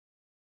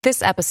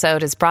This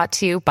episode is brought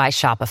to you by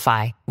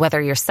Shopify.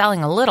 Whether you're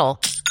selling a little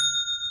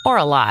or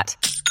a lot,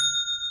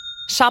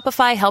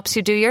 Shopify helps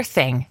you do your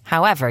thing,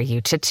 however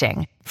you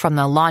cha-ching. From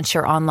the launch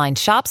your online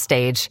shop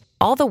stage,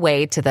 all the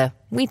way to the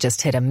we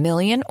just hit 1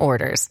 million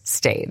orders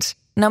stage.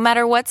 No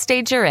matter what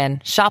stage you're in,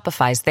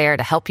 Shopify's there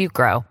to help you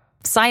grow.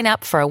 Sign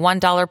up for a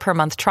 $1 per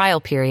month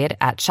trial period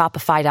at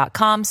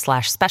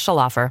shopify.com/special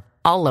offer,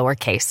 all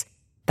lowercase.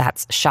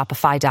 That's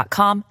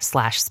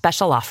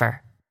shopify.com/special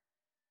offer.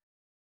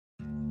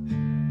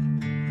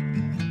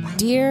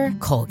 Dear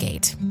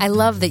Colgate, I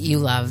love that you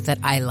love that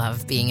I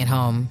love being at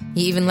home.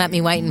 You even let me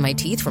whiten my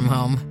teeth from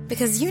home.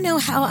 Because you know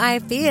how I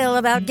feel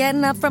about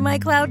getting up from my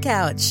cloud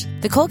couch.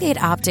 The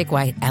Colgate Optic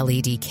White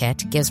LED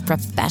Kit gives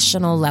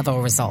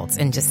professional-level results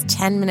in just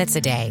 10 minutes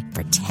a day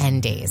for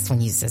 10 days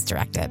when used as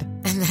directed.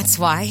 And that's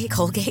why,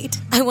 Colgate,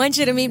 I want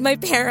you to meet my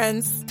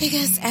parents.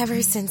 Because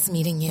ever since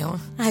meeting you,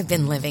 I've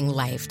been living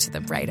life to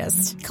the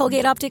brightest.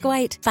 Colgate Optic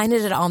White. Find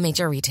it at all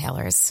major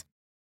retailers.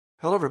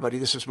 Hello, everybody.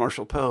 This is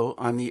Marshall Poe.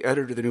 I'm the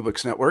editor of the New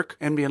Books Network.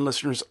 NBN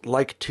listeners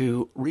like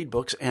to read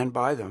books and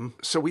buy them.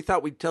 So we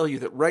thought we'd tell you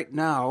that right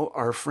now,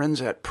 our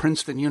friends at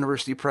Princeton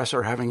University Press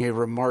are having a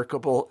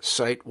remarkable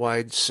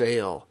site-wide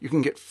sale. You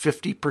can get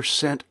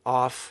 50%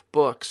 off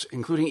books,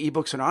 including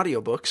ebooks and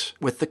audiobooks,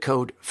 with the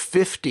code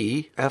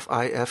 50,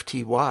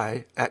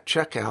 F-I-F-T-Y, at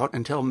checkout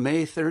until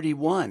May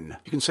 31.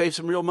 You can save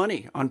some real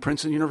money on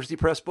Princeton University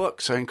Press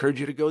books. I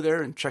encourage you to go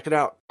there and check it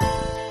out.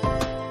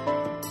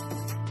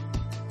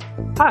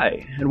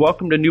 Hi, and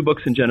welcome to New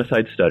Books in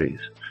Genocide Studies.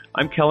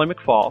 I'm Kelly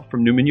McFall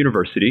from Newman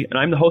University, and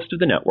I'm the host of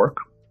the network.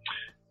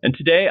 And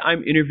today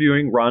I'm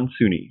interviewing Ron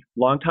Sunni,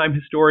 longtime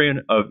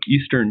historian of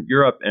Eastern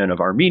Europe and of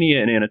Armenia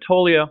and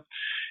Anatolia.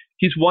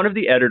 He's one of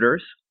the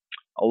editors,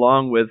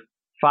 along with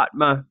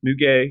Fatma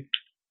Müge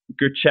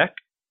Gürçek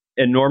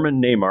and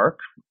Norman Neymark,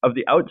 of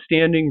the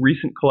outstanding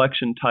recent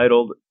collection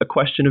titled A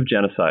Question of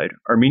Genocide,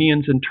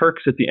 Armenians and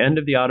Turks at the End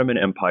of the Ottoman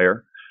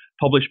Empire,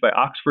 published by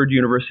Oxford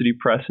University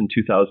Press in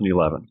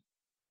 2011.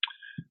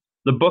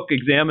 The book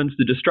examines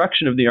the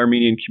destruction of the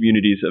Armenian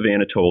communities of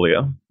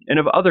Anatolia and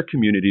of other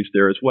communities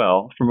there as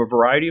well from a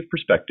variety of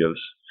perspectives.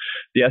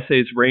 The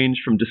essays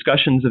range from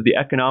discussions of the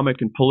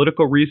economic and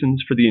political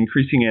reasons for the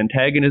increasing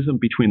antagonism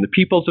between the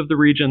peoples of the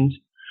regions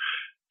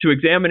to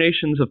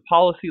examinations of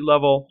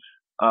policy-level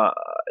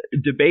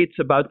debates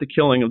about the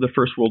killing of the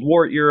First World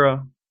War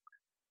era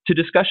to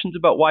discussions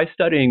about why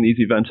studying these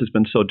events has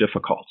been so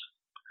difficult.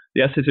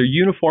 The essays are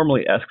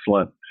uniformly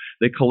excellent.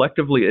 They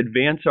collectively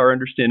advance our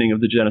understanding of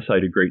the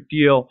genocide a great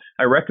deal.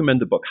 I recommend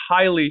the book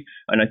highly,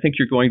 and I think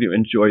you're going to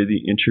enjoy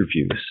the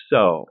interview.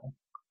 So,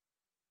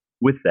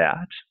 with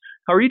that,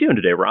 how are you doing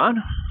today,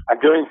 Ron? I'm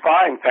doing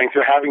fine. Thanks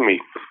for having me.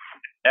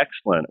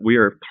 Excellent. We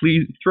are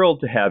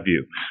thrilled to have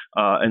you,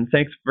 and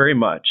thanks very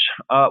much.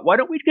 Why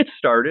don't we get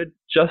started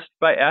just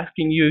by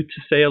asking you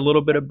to say a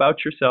little bit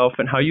about yourself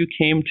and how you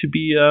came to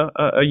be a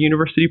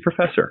university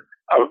professor?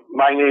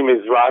 My name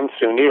is Ron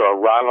Sunni, or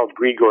Ronald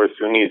Grigor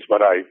Sunni is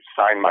what I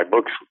sign my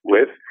books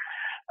with.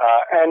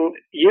 And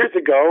years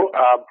ago,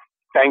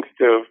 thanks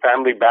to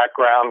family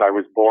background, I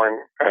was born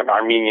an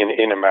Armenian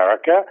in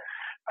America,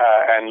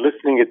 and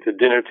listening at the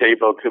dinner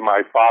table to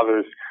my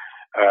father's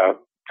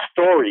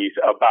stories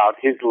about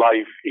his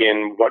life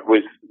in what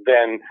was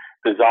then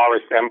the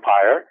Tsarist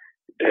Empire.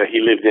 He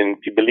lived in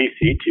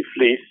Tbilisi,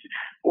 Tiflis,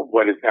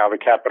 what is now the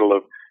capital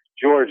of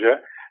Georgia.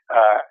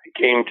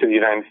 Came to the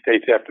United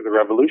States after the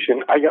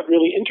revolution. I got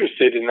really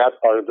interested in that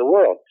part of the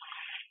world.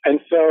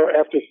 And so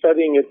after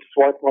studying at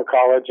Swarthmore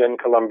College and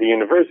Columbia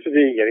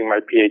University, getting my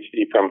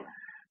PhD from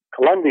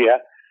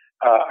Columbia,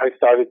 I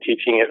started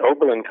teaching at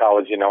Oberlin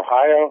College in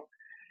Ohio,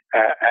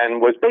 and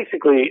was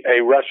basically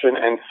a Russian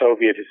and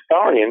Soviet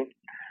historian,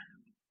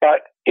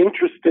 but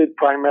interested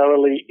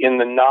primarily in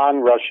the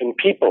non-Russian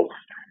peoples,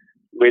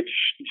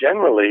 which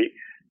generally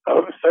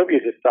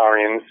Soviet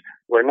historians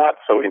were not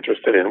so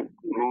interested in.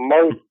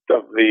 Most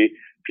of the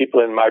people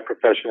in my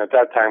profession at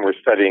that time were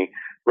studying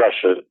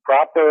Russia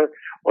proper,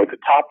 or the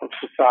top of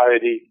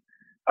society,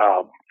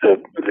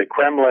 the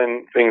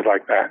Kremlin, things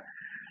like that.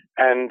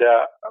 And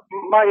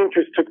my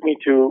interest took me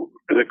to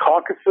the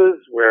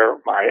Caucasus, where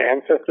my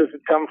ancestors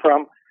had come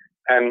from.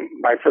 And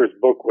my first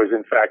book was,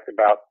 in fact,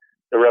 about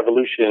the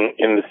revolution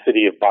in the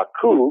city of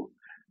Baku,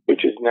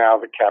 which is now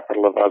the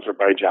capital of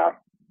Azerbaijan.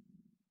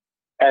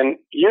 And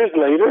years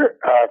later,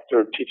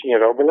 after teaching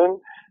at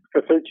Oberlin for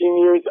 13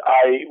 years,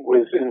 I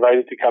was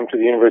invited to come to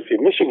the University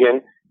of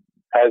Michigan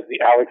as the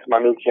Alex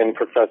Manukyan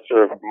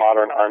Professor of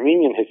Modern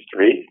Armenian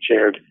History,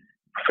 chaired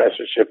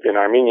professorship in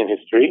Armenian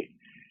history.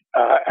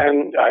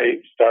 And I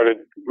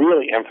started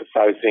really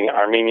emphasizing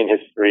Armenian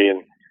history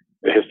and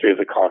the history of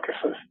the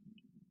Caucasus.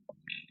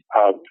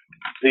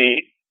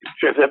 The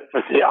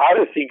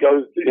odyssey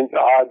goes into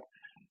odd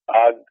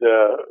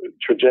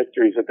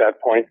trajectories at that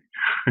point.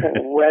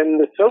 When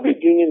the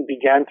Soviet Union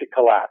began to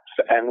collapse,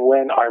 and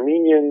when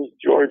Armenians,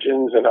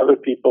 Georgians, and other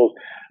peoples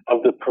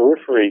of the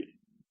periphery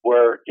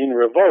were in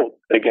revolt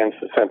against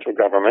the central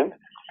government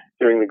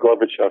during the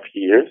Gorbachev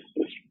years,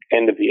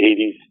 end of the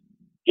 80s,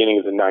 beginning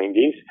of the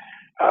 90s,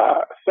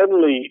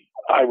 suddenly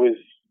I was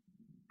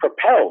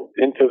propelled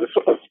into the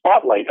sort of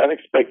spotlight,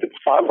 unexpected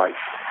spotlight.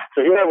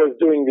 So here I was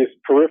doing this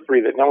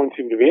periphery that no one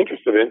seemed to be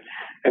interested in,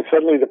 and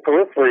suddenly the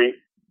periphery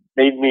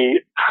made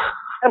me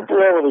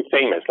temporarily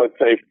famous, let's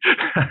say,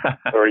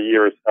 for a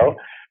year or so.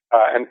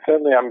 And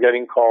suddenly I'm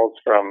getting calls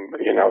from,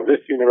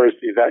 this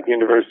university, that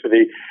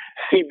university,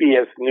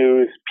 CBS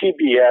News,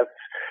 PBS,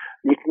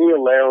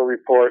 McNeil-Lehrer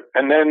Report,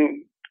 and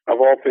then, of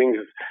all things,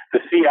 the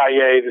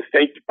CIA, the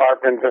State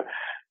Department,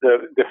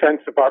 the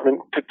Defense Department,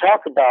 to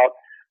talk about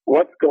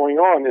what's going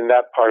on in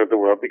that part of the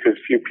world, because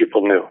few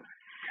people knew.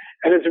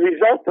 And as a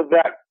result of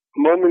that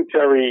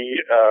momentary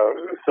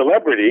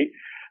celebrity,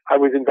 I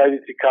was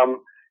invited to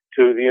come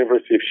to the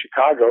University of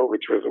Chicago,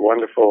 which was a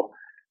wonderful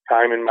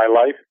time in my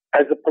life,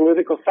 as a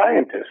political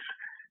scientist.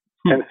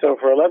 And so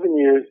for 11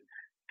 years,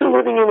 still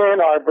living in Ann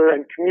Arbor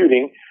and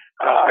commuting,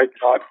 I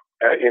taught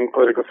in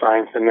political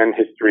science and then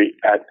history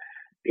at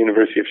the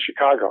University of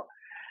Chicago.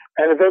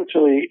 And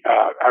eventually,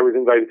 I was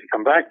invited to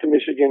come back to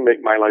Michigan,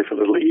 make my life a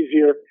little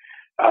easier,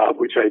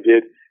 which I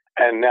did.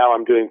 And now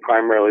I'm doing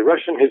primarily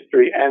Russian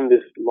history and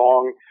this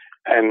long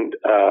and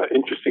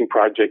interesting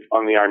project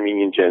on the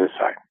Armenian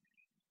genocide.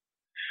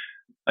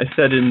 I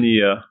said in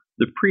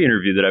the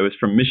pre-interview that I was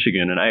from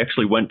Michigan, and I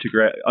actually went to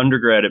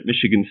undergrad at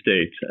Michigan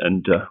State,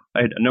 and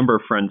I had a number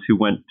of friends who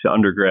went to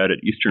undergrad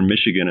at Eastern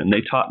Michigan, and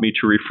they taught me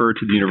to refer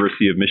to the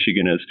University of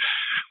Michigan as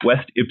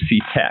West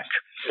Ypsi Tech.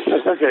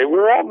 That's okay.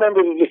 We're all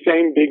members of the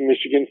same big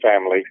Michigan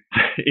family.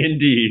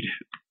 Indeed.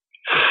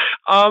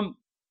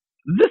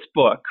 This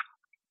book,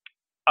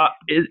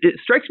 it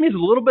strikes me as a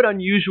little bit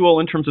unusual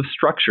in terms of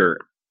structure,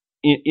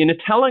 in a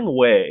telling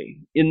way,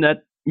 in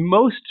that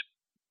most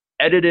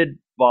edited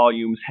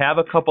volumes have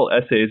a couple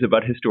essays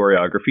about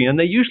historiography, and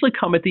they usually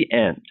come at the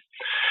end.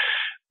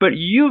 But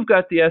you've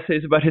got the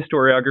essays about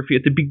historiography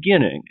at the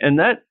beginning, and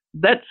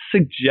that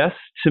suggests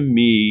to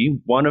me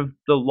one of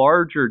the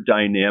larger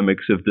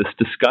dynamics of this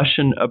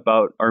discussion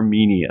about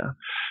Armenia,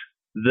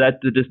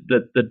 that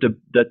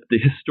the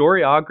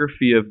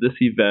historiography of this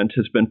event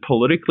has been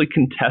politically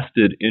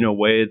contested in a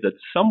way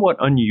that's somewhat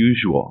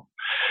unusual.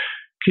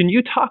 Can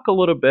you talk a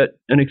little bit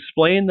and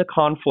explain the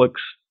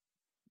conflicts?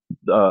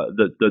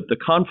 The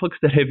conflicts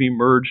that have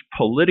emerged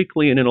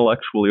politically and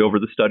intellectually over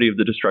the study of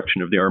the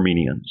destruction of the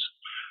Armenians?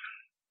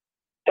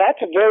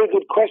 That's a very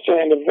good question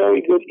and a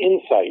very good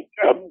insight,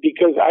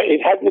 because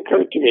it hadn't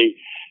occurred to me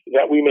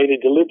that we made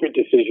a deliberate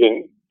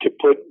decision to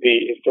put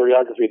the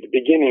historiography at the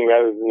beginning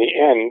rather than the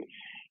end,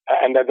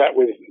 and that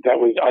was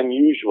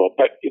unusual.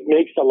 But it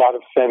makes a lot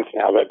of sense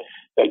now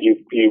that you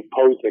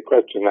posed the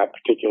question that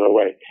particular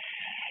way.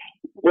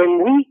 When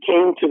we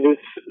came to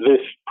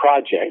this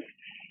project,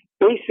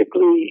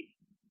 basically,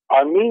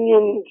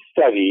 Armenian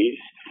studies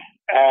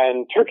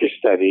and Turkish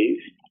studies,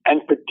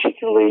 and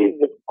particularly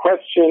the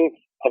question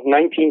of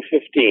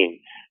 1915,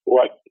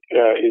 what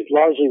is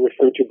largely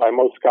referred to by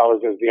most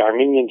scholars as the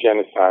Armenian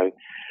genocide,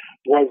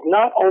 was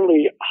not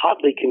only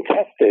hotly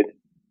contested,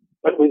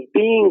 but was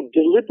being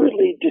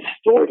deliberately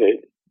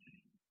distorted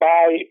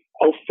by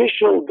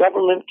official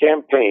government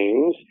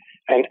campaigns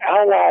and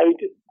allied,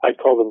 I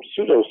call them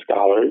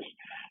pseudo-scholars,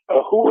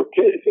 who were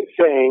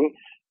saying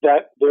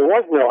that there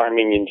was no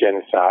Armenian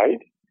genocide,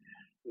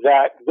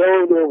 that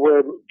though there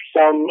were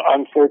some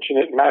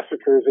unfortunate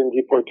massacres and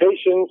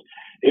deportations,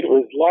 it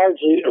was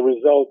largely a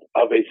result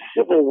of a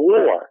civil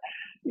war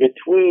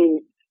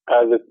between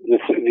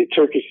the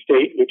Turkish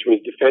state, which was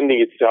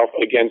defending itself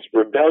against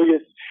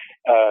rebellious,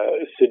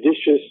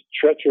 seditious,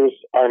 treacherous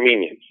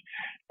Armenians.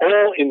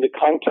 All in the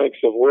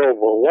context of World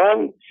War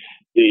I,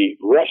 the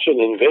Russian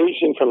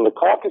invasion from the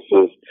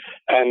Caucasus,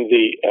 and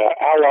the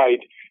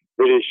allied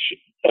British,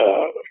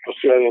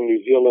 Australian,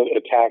 New Zealand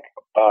attack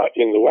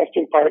in the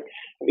western part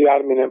of the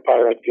Ottoman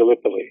Empire at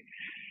Gallipoli.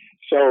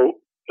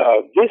 So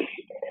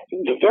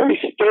the very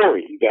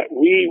story that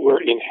we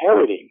were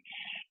inheriting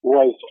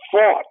was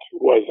fought,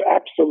 was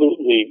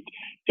absolutely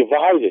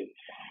divided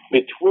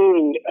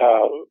between,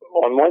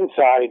 on one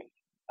side,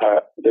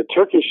 the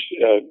Turkish,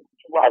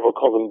 I will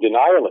call them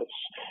denialists,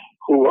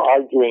 who were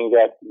arguing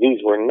that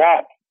these were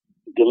not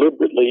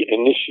deliberately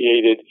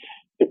initiated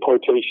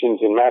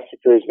deportations and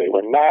massacres. They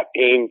were not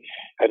aimed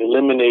at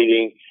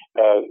eliminating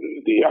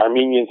the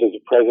Armenians as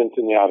a presence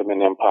in the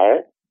Ottoman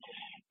Empire,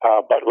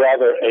 but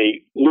rather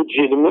a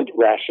legitimate,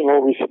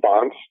 rational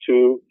response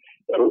to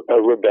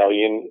a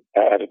rebellion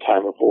at a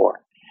time of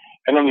war.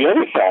 And on the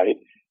other side,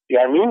 the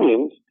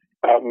Armenians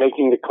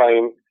making the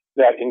claim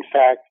that, in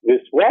fact,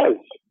 this was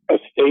a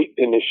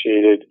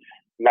state-initiated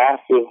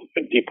massive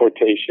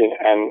deportation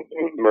and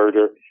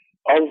murder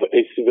of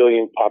a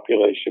civilian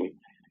population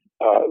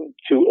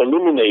to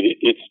eliminate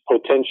its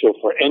potential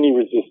for any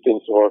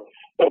resistance or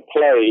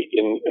play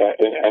in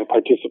and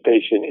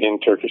participation in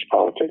Turkish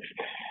politics.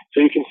 So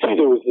you can see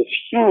there was this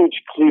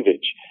huge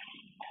cleavage.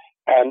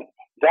 And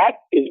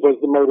that was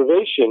the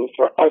motivation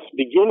for us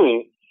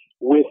beginning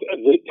with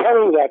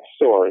telling that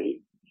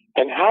story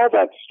and how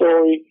that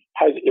story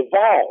has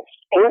evolved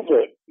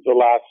over the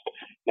last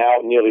now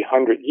nearly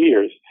 100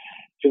 years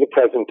to the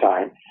present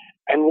time,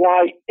 and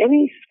why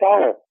any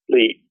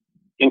scholarly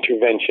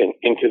intervention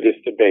into this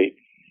debate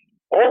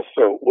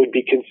also would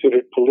be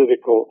considered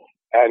political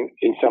and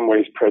in some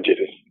ways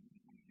prejudiced.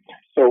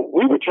 So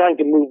we were trying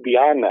to move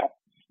beyond that,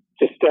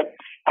 to step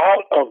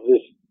out of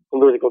this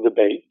political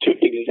debate, to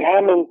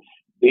examine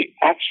the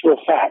actual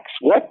facts.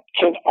 What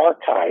can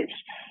archives,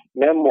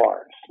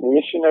 memoirs,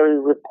 missionary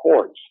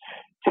reports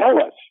tell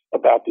us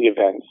about the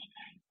events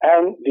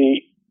and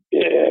the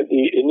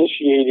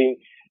initiating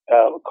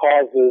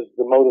causes,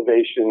 the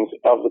motivations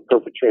of the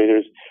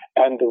perpetrators,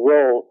 and the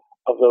role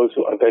of those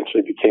who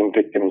eventually became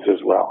victims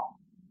as well?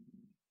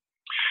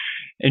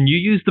 And you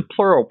use the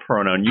plural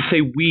pronoun. You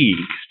say we.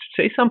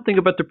 Say something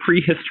about the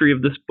prehistory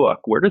of this book.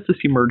 Where does this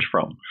emerge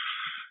from?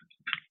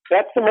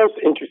 That's the most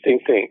interesting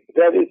thing.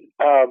 That is,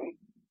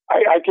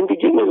 I can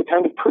begin with a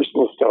kind of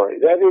personal story.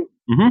 That is,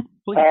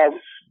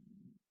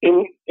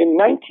 in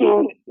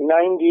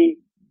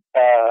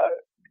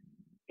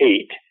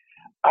 1998,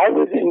 I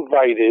was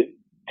invited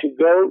to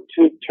go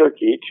to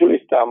Turkey, to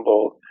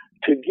Istanbul,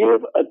 to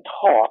give a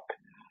talk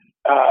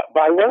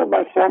by one of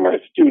my former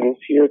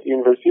students here at the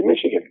University of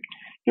Michigan.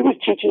 He was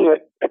teaching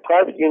at a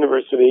private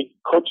university,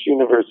 Koç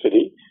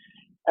University,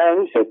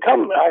 and he said,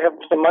 come, I have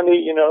some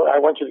money, I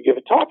want you to give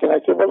a talk. And I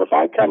said, well, if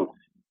I come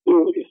to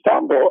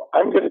Istanbul,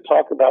 I'm going to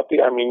talk about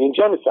the Armenian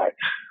genocide,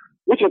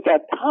 which at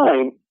that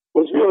time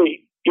was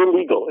really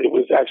illegal. It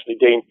was actually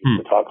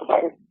dangerous to talk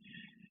about it.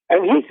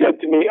 And he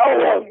said to me,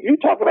 oh, well, you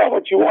talk about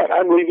what you want.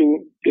 I'm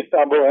leaving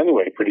Istanbul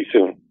anyway pretty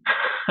soon.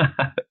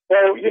 So,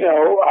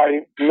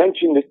 I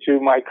mentioned it to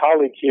my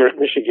colleague here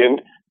at Michigan,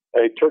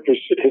 a Turkish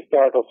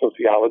historical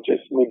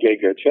sociologist, Müge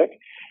Göçek.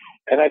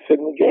 And I said,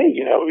 Müge,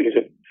 is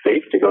it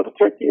safe to go to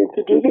Turkey and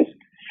to do this?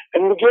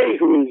 And Müge,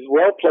 who is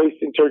well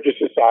placed in Turkish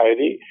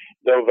society,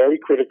 though very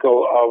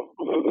critical of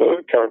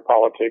the current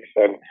politics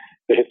and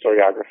the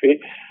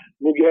historiography,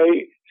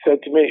 Müge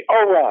said to me,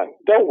 oh, Ron,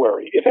 don't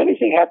worry. If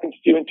anything happens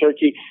to you in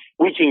Turkey,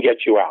 we can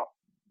get you out.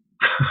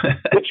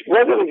 Which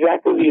wasn't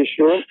exactly the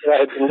assurance that I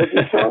had been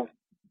looking for.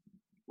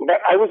 But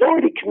I was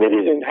already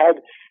committed and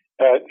had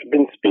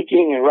been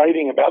speaking and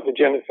writing about the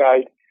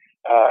genocide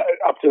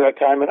up to that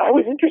time. And I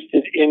was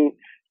interested in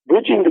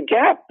bridging the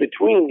gap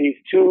between these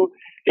two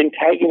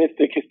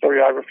antagonistic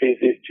historiographies,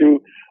 these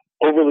two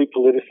overly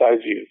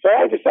politicized views. So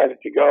I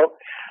decided to go.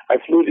 I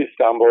flew to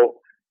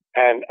Istanbul,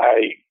 and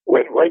I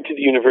went right to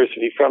the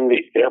university from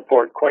the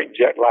airport, quite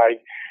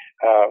jet-lagged.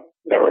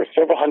 There were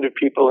several hundred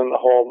people in the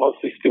hall,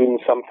 mostly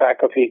students, some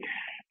faculty.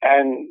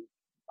 And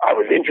I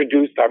was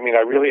introduced. I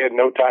really had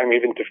no time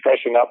even to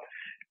freshen up.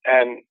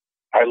 And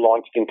I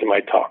launched into my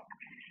talk.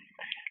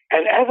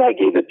 And as I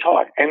gave the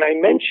talk, and I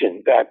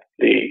mentioned that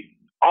the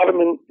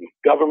Ottoman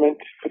government,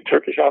 the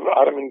Turkish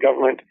Ottoman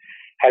government,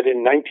 had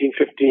in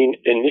 1915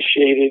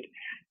 initiated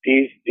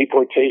these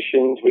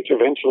deportations, which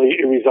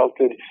eventually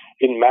resulted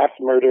in mass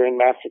murder and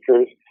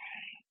massacres,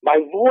 my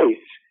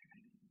voice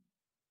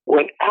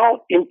went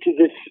out into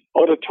this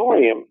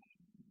auditorium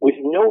with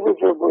no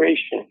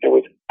reverberation. There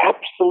was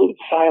absolute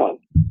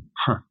silence.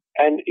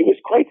 And it was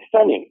quite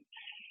stunning.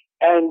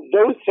 And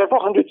those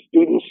several hundred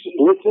students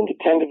listened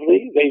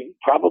attentively. They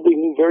probably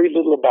knew very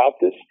little about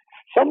this.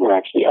 Some were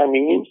actually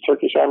Armenians,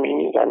 Turkish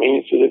Armenians,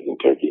 Armenians who lived in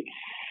Turkey.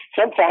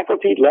 Some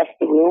faculty left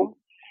the room.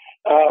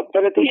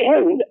 But at the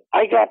end,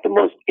 I got the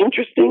most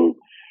interesting,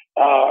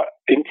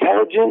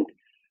 intelligent,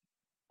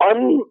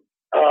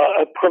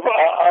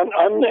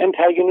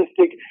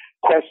 unantagonistic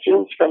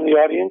questions from the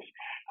audience.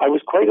 I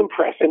was quite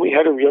impressed, and we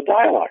had a real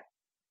dialogue.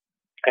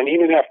 And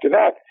even after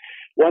that,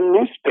 one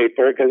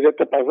newspaper,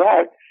 Gazeta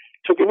Pazar,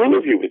 took an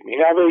interview with me.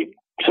 Now, they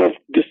sort of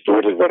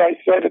distorted what I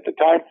said at the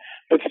time,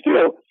 but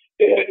still,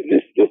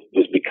 this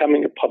was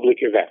becoming a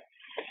public event.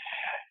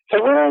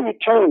 So when I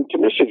returned to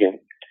Michigan,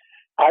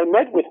 I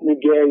met with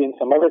Müge and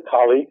some other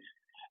colleagues,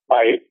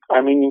 my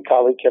Armenian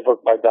colleague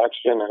Kevork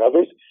Bardakjian and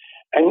others,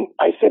 and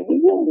I said,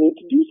 we really need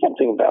to do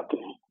something about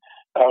this.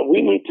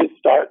 We need to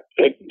start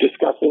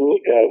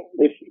discussing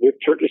with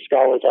Turkish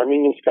scholars,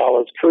 Armenian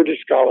scholars,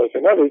 Kurdish scholars,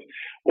 and others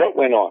what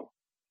went on.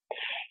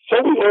 So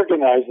we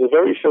organized the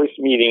very first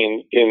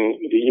meeting in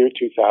the year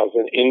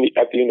 2000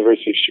 at the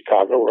University of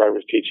Chicago, where I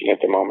was teaching at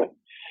the moment.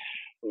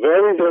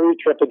 Very, very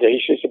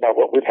trepidatious about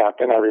what would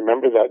happen. I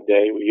remember that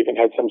day. We even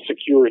had some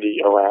security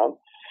around.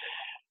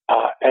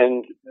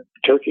 And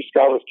Turkish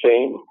scholars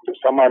came.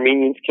 Some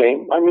Armenians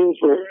came.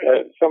 Armenians were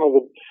some of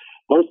the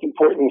most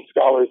important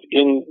scholars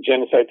in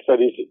genocide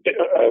studies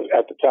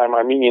at the time.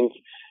 Armenians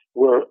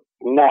were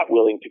not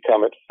willing to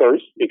come at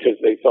first because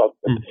they thought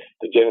that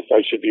the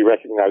genocide should be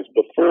recognized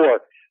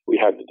before we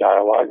had the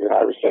dialogue, and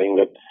I was saying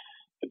that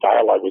the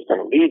dialogue was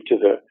going to lead to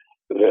the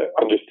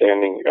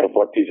understanding of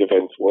what these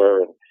events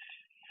were, and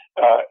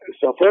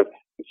so forth.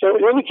 So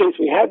in any case,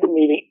 we had the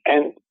meeting,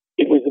 and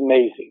it was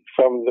amazing.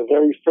 From the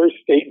very first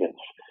statements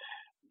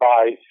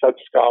by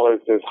such scholars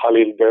as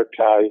Halil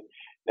Berktay,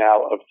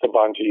 now of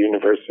Sabancı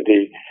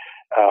University,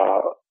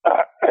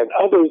 and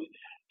others,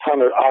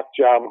 Taner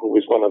Akjam, who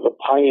was one of the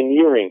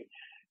pioneering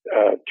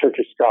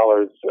Turkish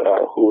scholars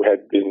who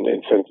had been, in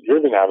a sense,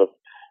 driven out of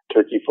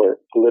Turkey for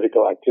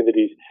political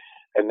activities,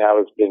 and now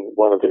has been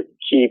one of the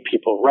key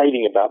people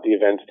writing about the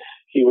events.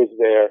 He was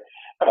there.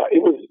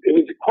 it was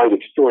quite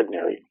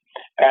extraordinary.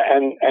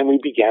 And we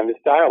began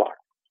this dialogue.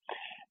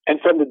 And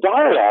from the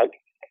dialogue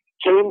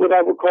came what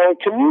I would call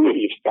a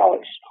community of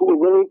scholars who were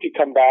willing to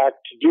come back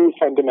to do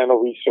fundamental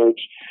research.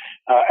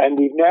 And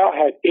we've now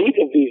had 8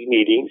 of these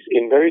meetings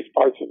in various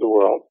parts of the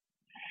world.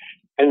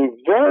 And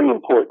very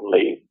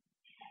importantly,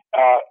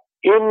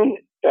 in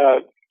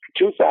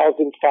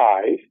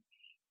 2005,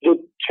 the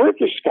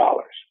Turkish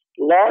scholars,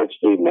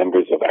 largely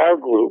members of our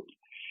group,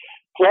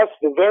 plus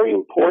the very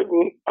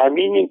important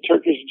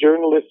Armenian-Turkish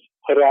journalist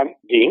Hrant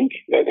Dink,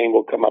 that name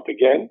will come up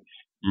again,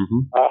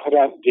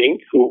 Hrant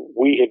Dink, who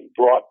we had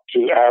brought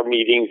to our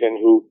meetings and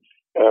who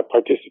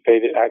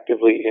participated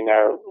actively in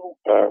our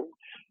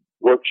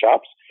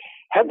workshops,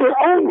 had their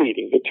own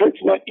meeting. The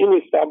Turks met in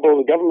Istanbul.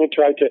 The government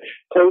tried to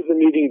close the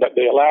meeting, but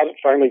they allowed it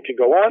finally to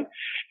go on.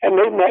 And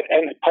they met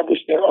and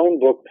published their own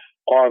book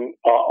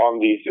on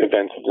these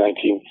events of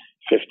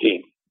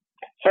 1915.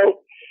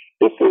 So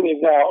this thing is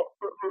now,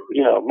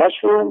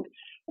 mushroomed.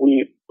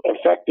 We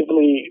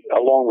effectively,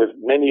 along with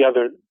many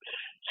other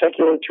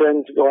secular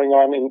trends going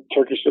on in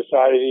Turkish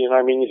society and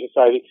Armenian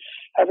society,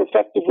 have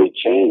effectively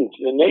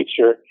changed the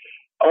nature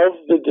of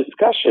the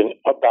discussion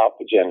about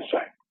the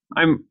genocide.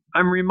 I'm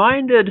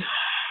reminded,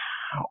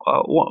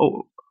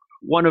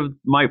 one of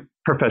my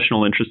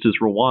professional interests is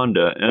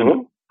Rwanda,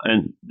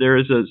 and there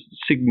is a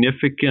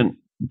significant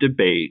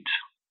debate,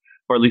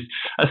 or at least,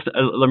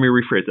 let me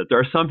rephrase that. There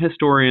are some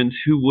historians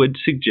who would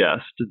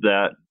suggest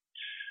that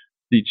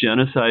the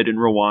genocide in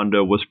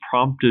Rwanda was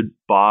prompted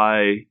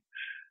by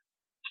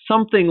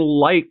something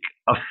like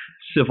a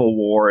civil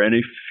war and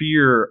a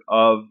fear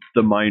of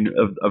the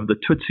of the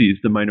Tutsis,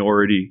 the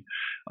minority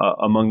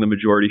among the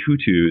majority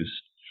Hutus.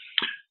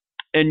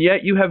 And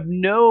yet you have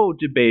no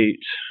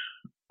debate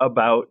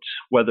about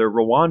whether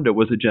Rwanda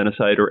was a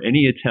genocide or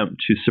any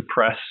attempt to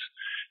suppress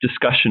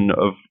discussion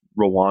of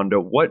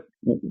Rwanda. What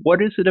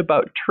is it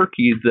about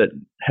Turkey that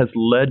has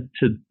led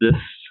to this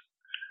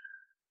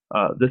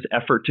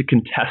effort to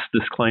contest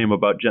this claim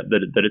about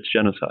that it's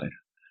genocide?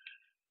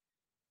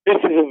 This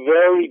is a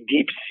very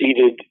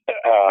deep-seated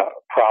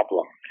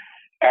problem,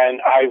 and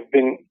I've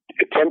been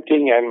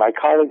attempting, and my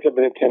colleagues have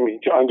been attempting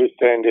to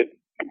understand it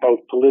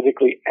both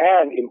politically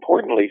and,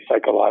 importantly,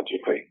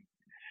 psychologically.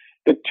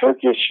 The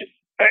Turkish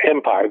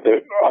Empire,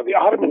 the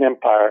Ottoman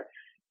Empire,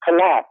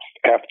 collapsed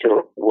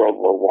after World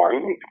War I.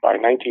 By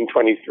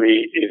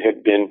 1923, it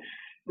had been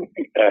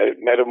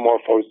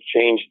metamorphosed,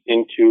 changed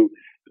into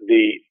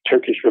the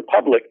Turkish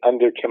Republic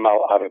under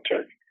Kemal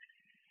Ataturk.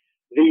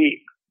 The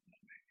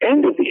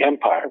end of the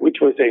empire, which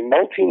was a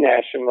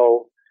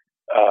multinational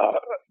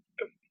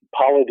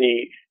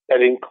polity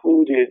that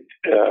included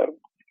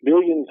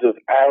millions of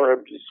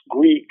Arabs,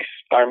 Greeks,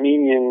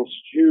 Armenians,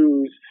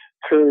 Jews,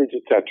 Kurds,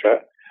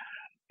 etc.,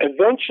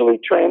 eventually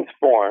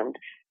transformed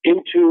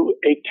into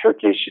a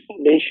Turkish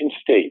nation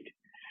state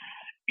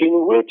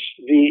in which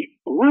the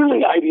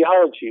ruling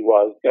ideology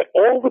was that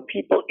all the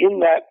people in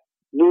that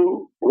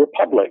new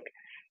republic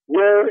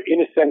were,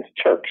 in a sense,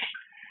 Turks.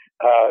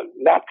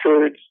 Not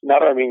Kurds,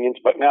 not Armenians,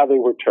 but now they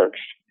were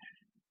Turks.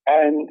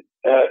 And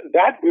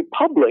that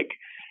republic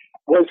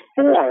was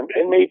formed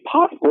and made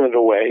possible in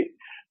a way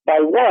by,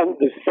 one,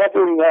 the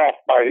severing off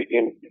by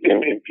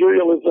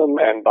imperialism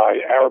and by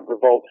Arab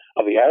revolt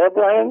of the Arab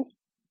lands,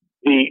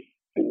 the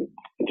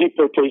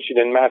deportation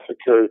and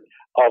massacre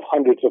of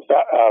hundreds of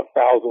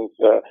thousands,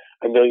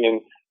 a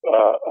million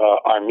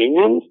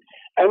Armenians,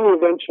 and the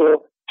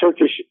eventual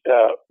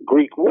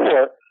Turkish-Greek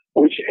War,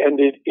 which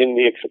ended in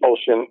the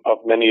expulsion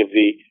of many of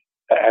the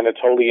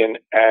Anatolian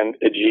and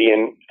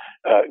Aegean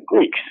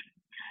Greeks.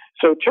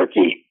 So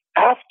Turkey,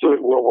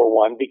 after World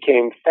War I,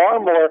 became far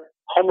more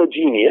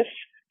homogeneous,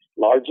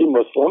 largely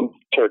Muslim,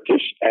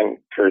 Turkish, and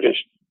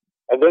Kurdish,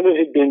 than it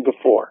had been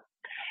before.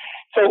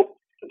 So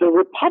the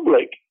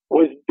republic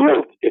was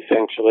built,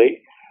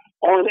 essentially,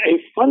 on a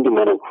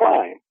fundamental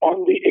crime,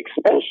 on the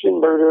expulsion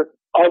murder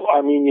of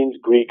Armenians,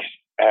 Greeks,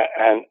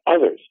 and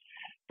others.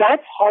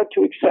 That's hard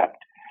to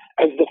accept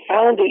as the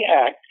founding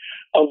act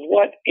of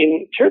what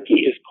in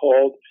Turkey is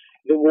called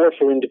the War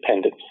for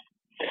Independence.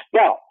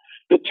 Now,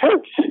 the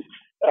Turks,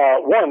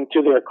 one,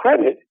 to their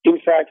credit, in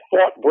fact,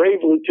 fought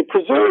bravely to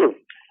preserve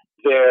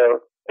their,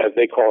 as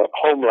they call it,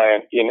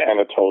 homeland in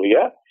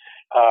Anatolia,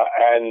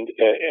 and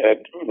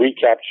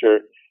recapture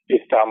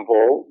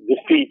Istanbul,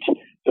 defeat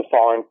the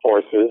foreign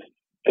forces,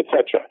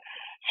 etc.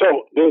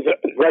 So there's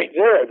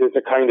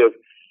a kind of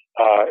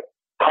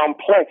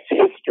complex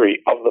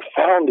history of the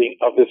founding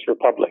of this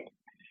republic.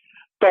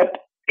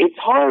 But it's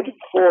hard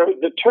for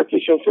the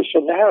Turkish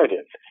official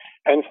narrative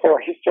and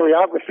for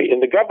historiography in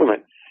the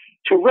government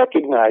to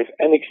recognize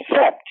and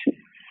accept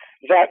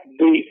that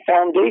the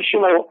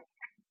foundational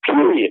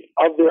period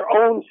of their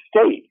own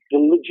state, the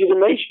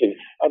legitimation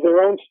of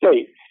their own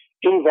state,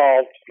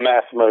 involved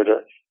mass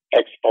murder,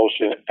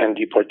 expulsion, and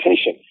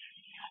deportation.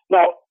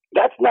 Now,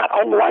 that's not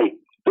unlike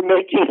the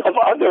making of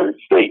other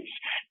states.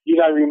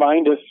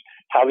 Remind us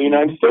how the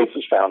United States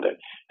was founded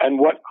and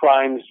what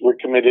crimes were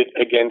committed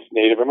against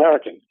Native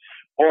Americans,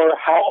 or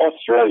how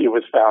Australia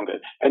was founded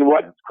and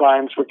what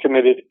crimes were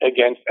committed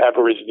against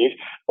Aborigines,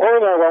 or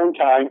in our own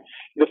time,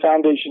 the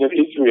foundation of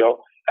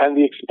Israel and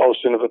the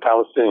expulsion of the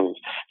Palestinians.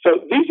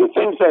 So these are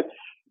things that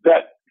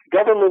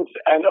governments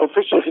and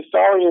official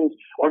historians,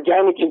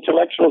 organic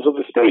intellectuals of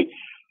the state,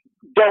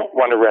 don't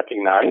want to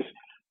recognize,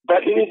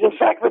 but it is in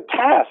fact the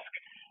task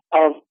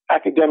of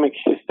academic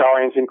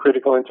historians and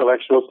critical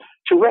intellectuals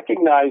to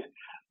recognize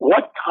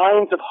what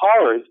kinds of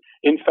horrors,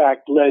 in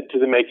fact, led to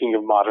the making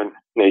of modern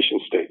nation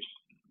states.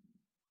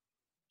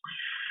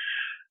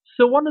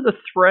 So one of the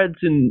threads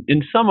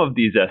in some of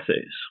these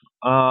essays,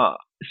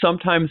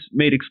 sometimes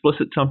made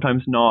explicit,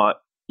 sometimes not,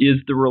 is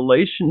the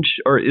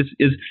relationship, or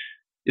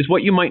is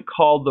what you might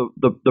call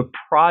the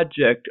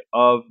project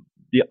of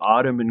the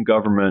Ottoman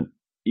government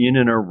in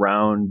and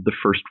around the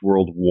First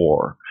World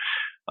War.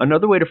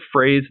 Another way to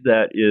phrase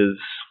that is,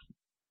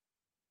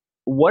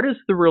 what is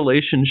the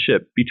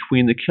relationship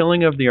between the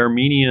killing of the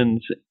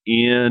Armenians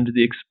and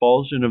the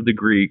expulsion of the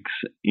Greeks?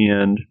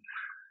 And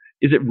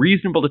is it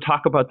reasonable to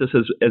talk about this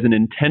as an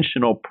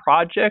intentional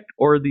project,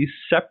 or are these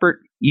separate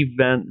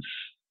events,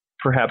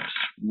 perhaps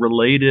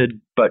related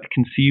but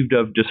conceived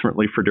of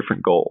differently for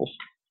different goals?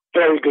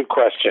 Very good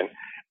question.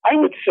 I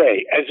would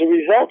say, as a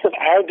result of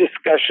our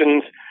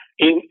discussions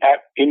in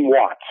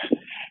Watts,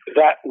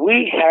 that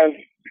we have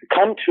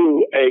come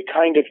to a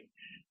kind of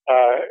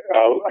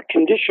a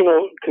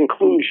conditional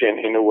conclusion,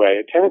 in a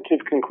way, a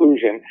tentative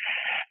conclusion,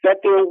 that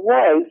there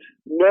was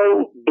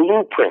no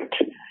blueprint,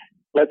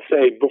 let's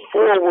say,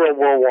 before World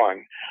War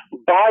I,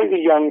 by the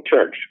Young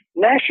Turks,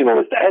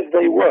 nationalist as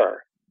they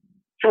were,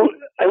 to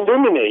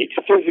eliminate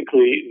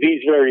physically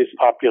these various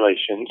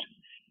populations.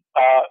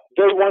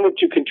 They wanted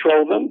to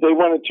control them. They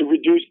wanted to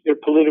reduce their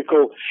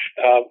political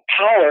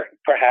power,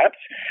 perhaps,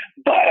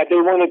 but they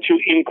wanted to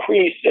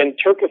increase and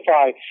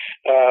Turkify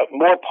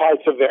more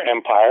parts of their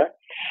empire.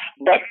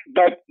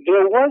 But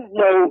there was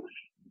no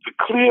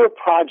clear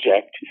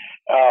project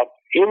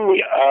in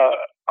the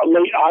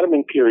late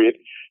Ottoman period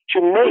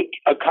to make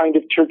a kind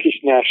of Turkish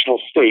national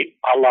state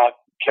a la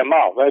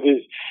Kemal. That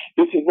is,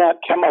 this is not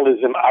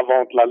Kemalism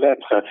avant la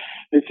lettre.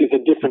 This is a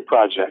different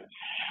project.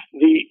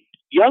 The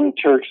Young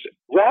Turks,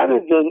 rather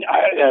than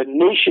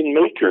nation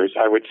makers,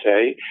 I would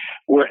say,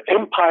 were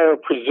empire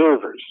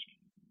preservers.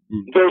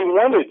 They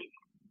wanted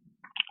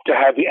to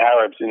have the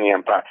Arabs in the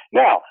empire.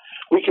 Now,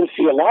 we can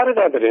see a lot of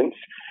evidence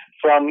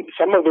from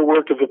some of the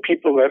work of the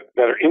people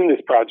that are in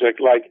this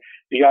project, like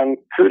the young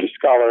Kurdish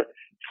scholar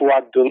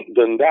Fuad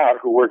Dündar,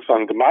 who works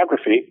on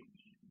demography.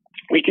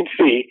 We can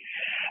see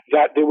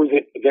that there was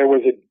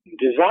a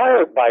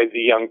desire by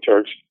the Young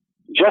Turks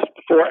just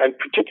before, and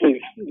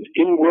particularly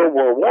in World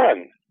War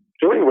I,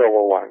 during World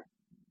War I,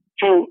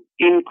 to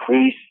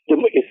increase the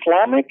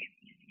Islamic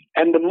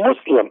and the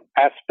Muslim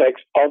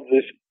aspects of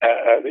this,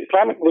 the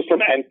Islamic,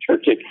 Muslim, and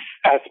Turkic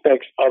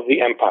aspects of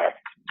the empire,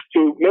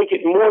 to make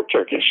it more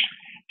Turkish,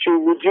 to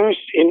reduce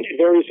in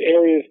various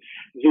areas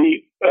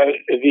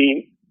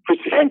the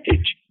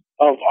percentage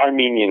of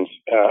Armenians,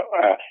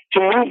 to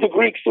move the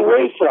Greeks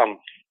away from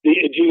the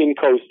Aegean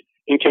coast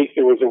in case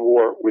there was a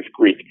war with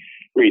Greece.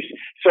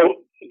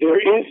 So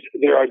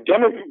there are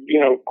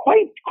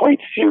quite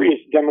serious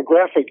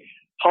demographic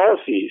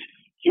policies,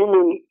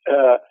 human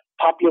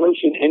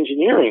population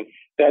engineering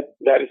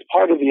that is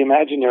part of the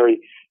imaginary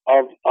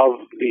of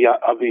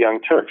the Young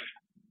Turks.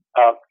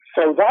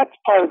 So that's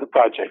part of the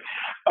project.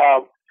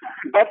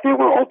 But there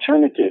were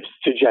alternatives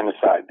to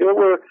genocide. There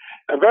were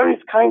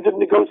various kinds of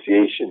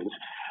negotiations.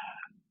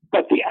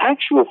 But the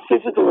actual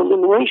physical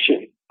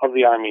elimination of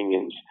the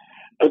Armenians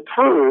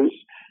occurs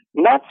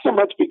not so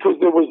much because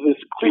there was this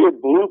clear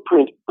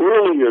blueprint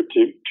earlier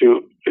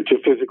to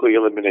physically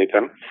eliminate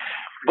them,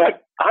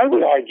 but I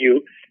would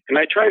argue, and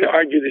I try to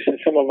argue this in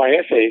some of my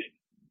essays,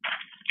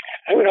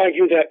 I would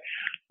argue that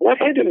what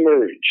had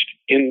emerged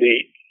in the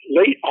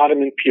late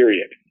Ottoman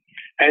period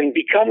and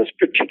becomes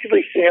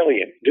particularly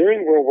salient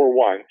during World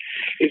War I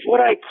is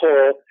what I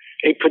call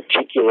a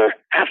particular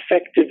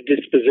affective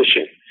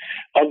disposition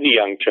of the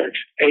Young Turks,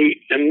 an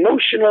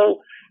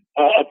emotional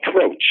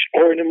approach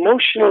or an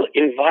emotional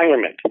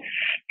environment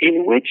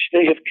in which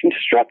they have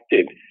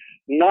constructed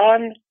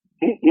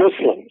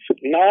non-Muslims,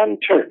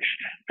 non-Turks,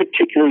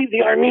 particularly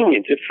the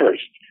Armenians at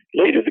first,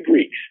 later the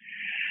Greeks.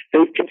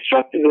 They've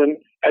constructed them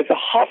as a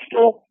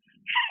hostile,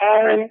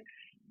 foreign,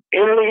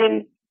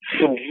 alien,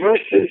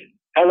 subversive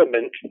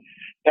element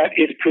that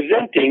is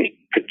presenting,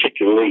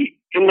 particularly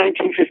in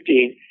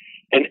 1915,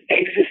 an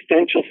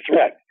existential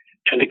threat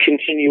to the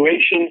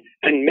continuation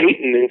and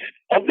maintenance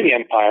of the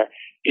empire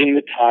in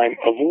the time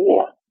of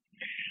war.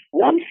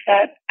 Once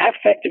that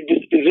affective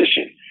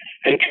disposition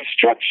and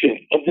construction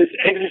of this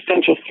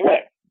existential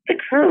threat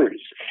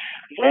occurs,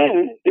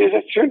 then there's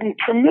a certain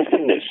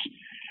permissiveness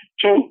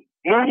to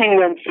moving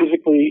them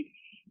physically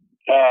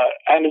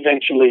and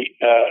eventually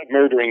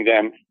murdering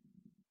them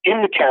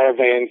in the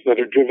caravans that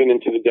are driven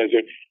into the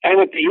desert,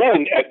 and at the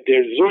end, at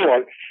Deir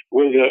Zor,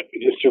 where the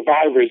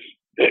survivors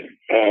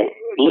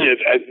live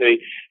as they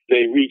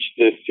reach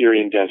the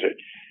Syrian desert.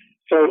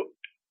 So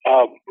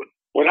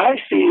what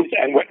I see is,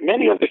 and what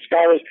many of the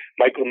scholars,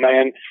 Michael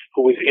Mann,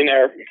 who was in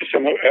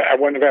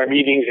one of our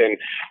meetings and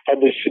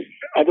published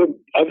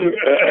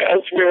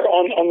elsewhere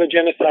on the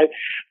genocide,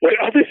 what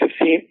others have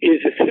seen is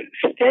a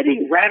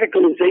steady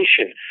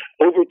radicalization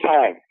over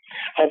time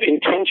of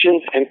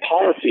intentions and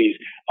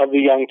policies of the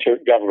Young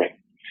Turk government.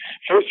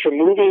 First, from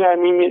moving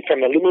Armenians,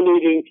 from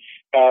eliminating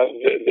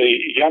the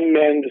young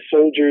men, the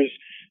soldiers,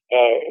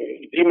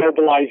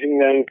 demobilizing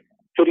them,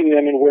 putting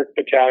them in work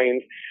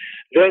battalions,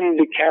 then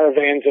the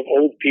caravans of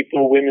old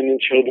people, women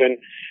and children,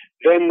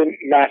 then the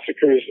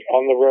massacres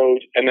on the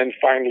road, and then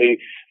finally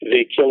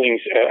the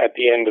killings at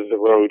the end of the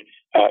road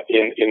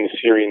in the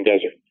Syrian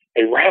desert.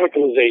 A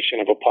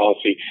radicalization of a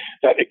policy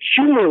that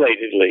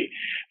accumulatedly,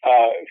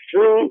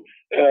 through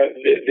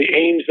the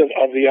aims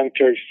of the Young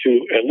Turks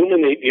to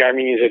eliminate the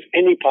Armenians as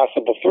any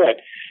possible threat,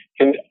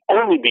 can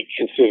only be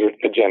considered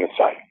a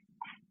genocide.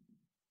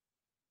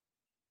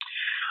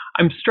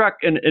 I'm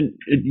struck, and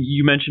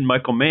you mentioned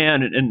Michael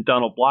Mann, and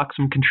Donald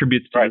Bloxham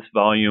contributes to this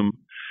volume,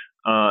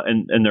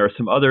 and there are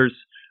some others.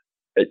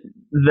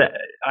 That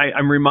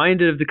I'm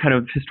reminded of the kind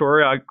of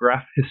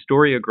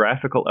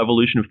historiographical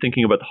evolution of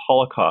thinking about the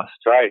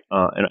Holocaust. Right.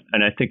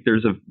 And I think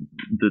there's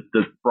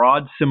the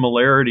broad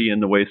similarity in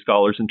the way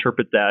scholars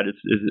interpret that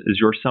is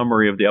your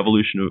summary of the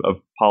evolution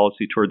of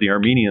policy toward the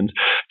Armenians.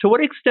 To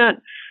what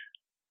extent,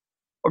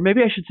 or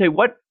maybe I should say,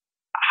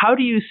 how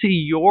do you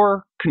see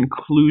your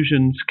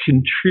conclusions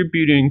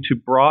contributing to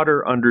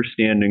broader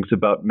understandings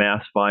about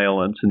mass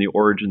violence and the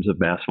origins of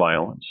mass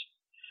violence?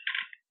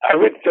 I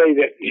would say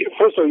that,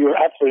 first of all, you're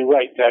absolutely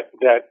right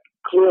that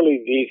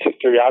clearly these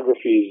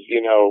historiographies,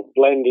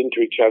 blend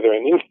into each other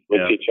and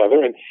influence each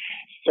other. And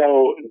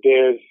so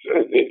there's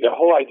the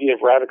whole idea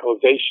of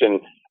radicalization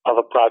of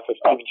a process,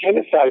 of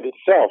genocide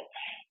itself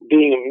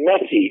being a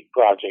messy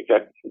project,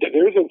 that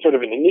there isn't sort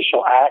of an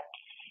initial act,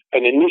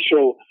 an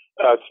initial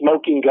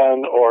smoking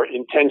gun or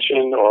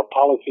intention or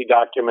policy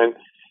document.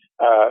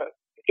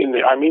 In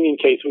the Armenian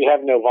case, we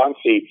have no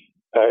Wannsee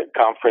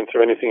conference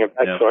or anything of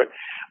that sort.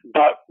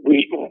 But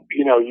the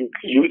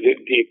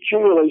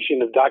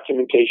accumulation of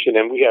documentation,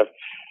 and we have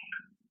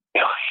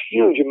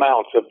huge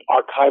amounts of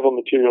archival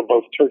material,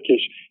 both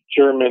Turkish,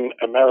 German,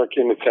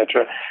 American,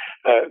 etc.,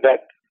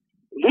 that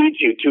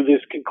leads you to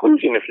this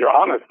conclusion, if you're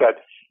honest,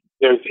 that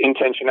there's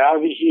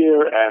intentionality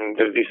here, and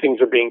these things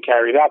are being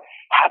carried out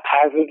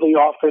haphazardly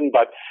often,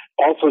 but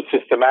also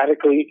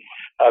systematically,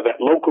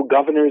 that local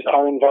governors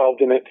are involved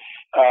in it,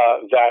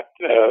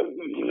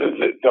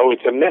 though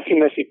it's a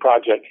messy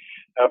project,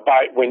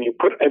 when you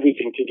put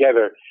everything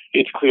together,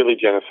 it's clearly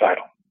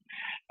genocidal.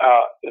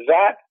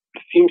 That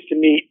seems to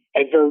me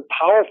a very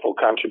powerful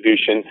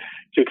contribution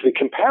to the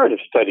comparative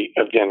study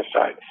of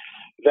genocide,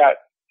 that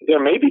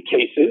there may be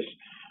cases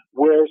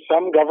where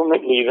some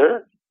government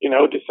leader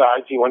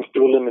decides he wants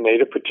to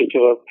eliminate a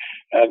particular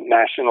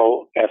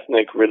national,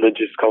 ethnic,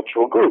 religious,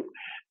 cultural group.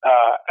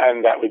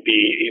 And that would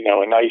be,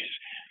 a nice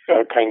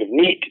kind of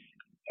neat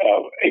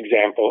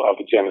example of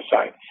a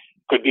genocide.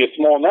 Could be a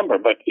small number,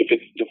 but if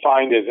it's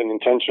defined as an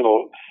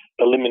intentional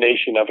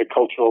elimination of a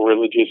cultural,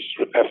 religious,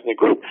 ethnic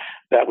group,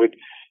 that would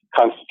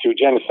constitute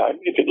genocide.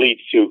 If it leads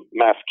to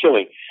mass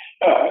killing,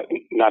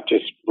 not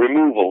just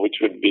removal,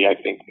 which would be, I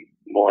think,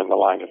 more in the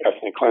line of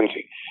ethnic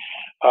cleansing.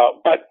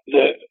 But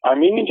the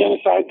Armenian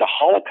genocide, the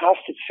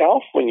Holocaust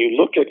itself, when you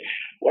look at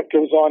what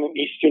goes on in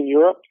Eastern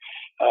Europe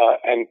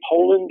and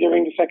Poland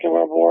during the Second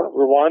World War,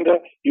 Rwanda,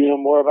 you know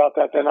more about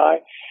that than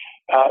I.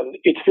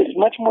 It's this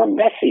much more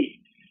messy,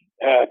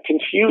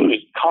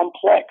 confused,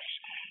 complex,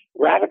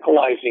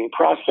 radicalizing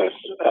process.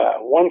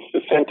 Once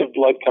the scent of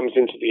blood comes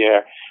into the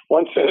air,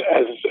 once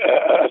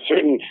a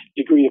certain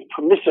degree of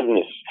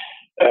permissiveness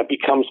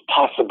becomes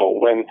possible,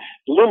 when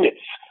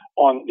limits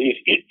on these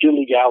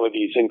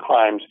illegalities and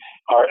crimes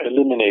are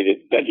eliminated,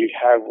 that you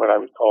have what I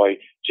would call a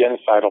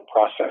genocidal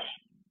process.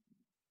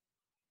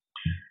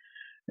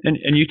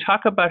 And you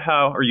talk about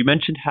you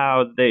mentioned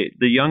how the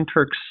Young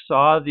Turks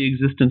saw the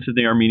existence of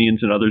the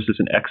Armenians and others as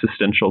an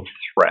existential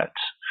threat.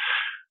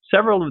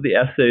 Several of the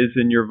essays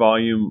in your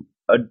volume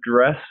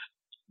address,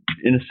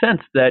 in a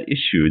sense, that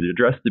issue. They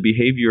address the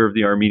behavior of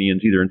the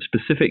Armenians, either in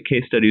specific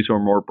case studies or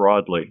more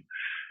broadly,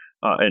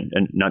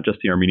 and not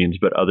just the Armenians,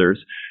 but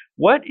others.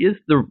 What is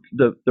the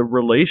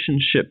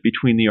relationship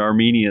between the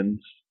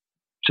Armenians,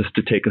 just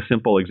to take a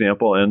simple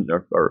example,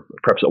 or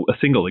perhaps a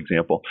single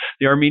example,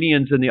 the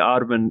Armenians and the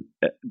Ottoman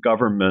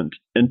government,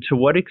 and to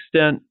what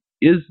extent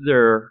is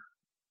there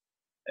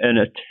an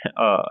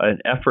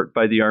effort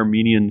by the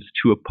Armenians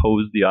to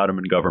oppose the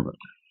Ottoman government?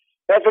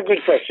 That's a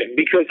good question,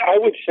 because I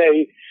would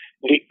say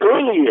the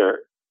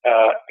earlier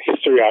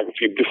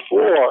historiography,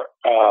 before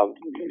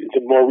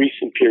the more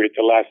recent period,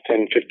 the last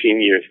 10,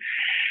 15 years,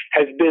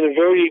 has been a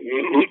very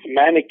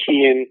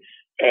Manichaean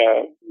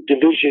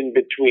division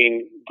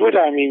between good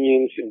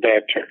Armenians and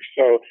bad Turks.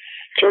 So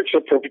Turks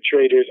are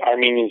perpetrators,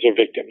 Armenians are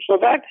victims. So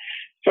that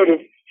sort of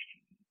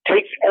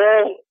takes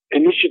all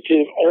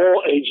initiative,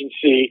 all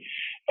agency,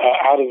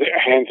 out of the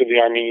hands of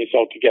the Armenians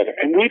altogether.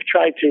 And we've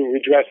tried to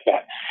redress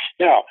that.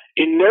 Now,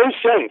 in no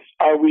sense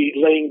are we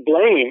laying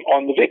blame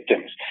on the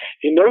victims.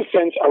 In no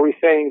sense are we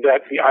saying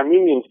that the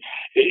Armenians,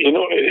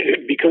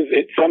 because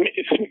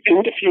in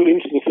a few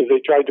instances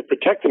they tried to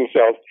protect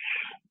themselves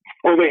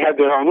or they had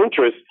their own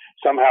interests,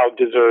 somehow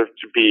deserve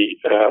to be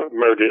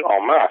murdered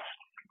en masse.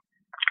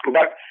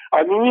 But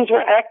Armenians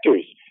were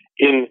actors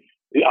in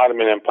the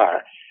Ottoman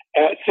Empire,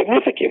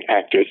 significant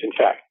actors, in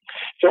fact.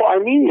 So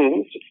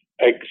Armenians,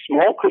 a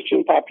small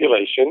Christian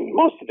population,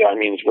 most of the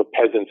Armenians were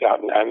peasants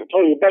out in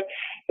Anatolia, but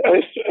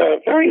a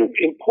very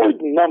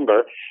important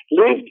number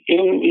lived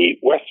in the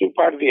western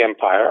part of the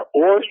empire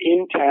or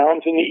in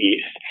towns in the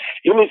east,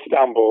 in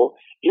Istanbul,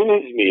 in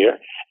Izmir,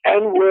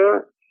 and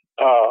were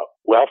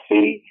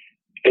wealthy,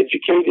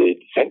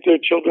 educated, sent their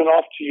children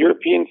off to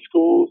European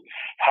schools,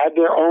 had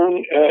their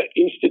own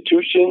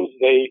institutions.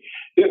 They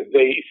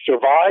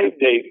survived,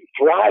 they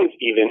thrived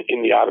even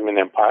in the Ottoman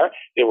Empire.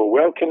 They were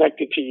well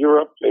connected to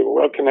Europe, they were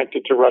well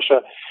connected to Russia,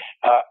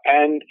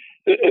 and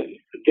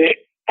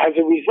as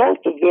a result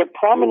of their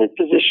prominent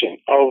position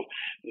of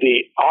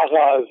the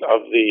Aghas,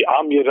 of the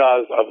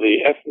Amiras, of the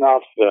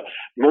Esnafs, the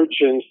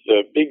merchants,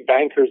 the big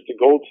bankers, the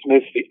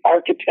goldsmiths, the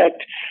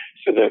architect.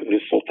 So the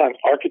Sultan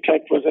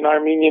architect was an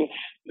Armenian.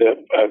 The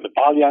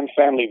Balyan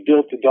family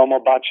built the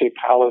Dolmabahce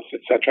Palace,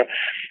 etc.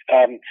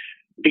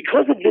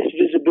 Because of this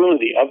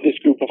visibility of this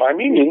group of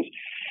Armenians,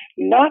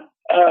 not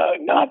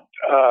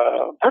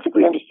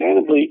perfectly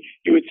understandably,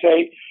 you would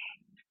say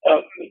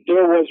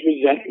there was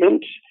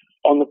resentment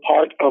on the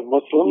part of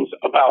Muslims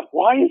about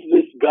why is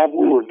this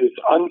Gavur, this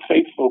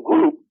unfaithful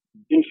group,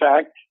 in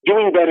fact,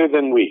 doing better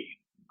than we,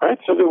 right?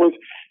 So there was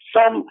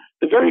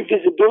the very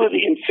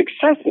visibility and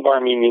success of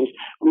Armenians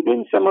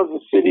within some of the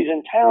cities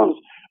and towns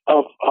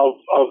of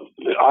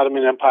the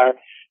Ottoman Empire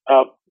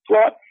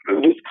brought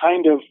this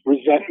kind of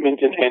resentment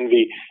and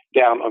envy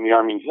down on the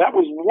Armenians. That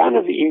was one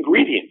of the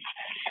ingredients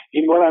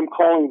in what I'm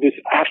calling this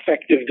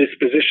affective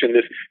disposition,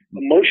 this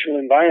emotional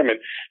environment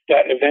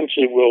that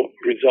eventually will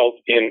result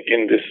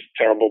in this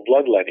terrible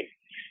bloodletting.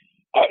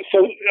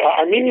 So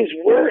Armenians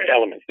were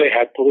elements. They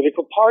had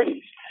political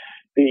parties.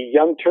 The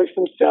Young Turks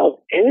themselves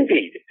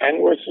envied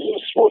and were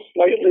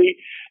slightly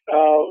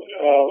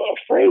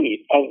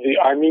afraid of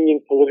the Armenian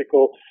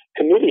political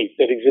committees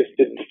that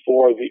existed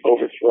before the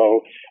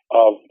overthrow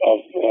of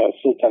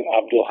Sultan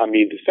Abdul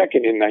Hamid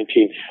II in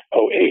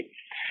 1908.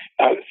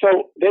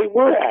 So they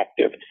were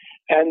active,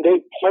 and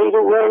they played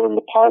a role in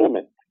the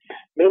parliament.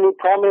 Many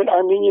prominent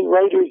Armenian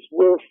writers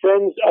were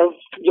friends of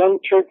Young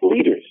Turk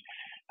leaders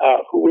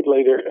who would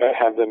later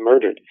have them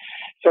murdered.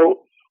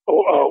 So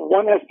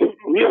one has to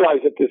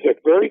realize that there's a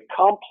very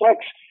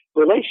complex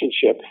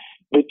relationship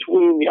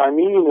between the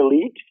Armenian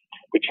elite,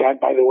 which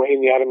had, by the way,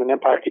 in the Ottoman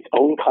Empire, its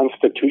own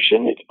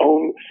constitution, its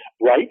own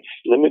rights,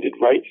 limited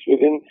rights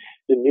within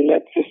the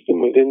millet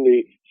system, within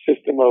the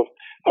system of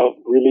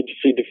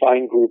religiously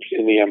defined groups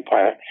in the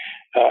empire.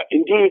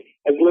 Indeed,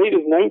 as late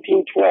as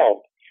 1912,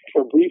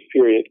 for a brief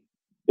period,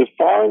 the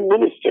foreign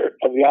minister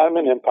of the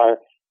Ottoman Empire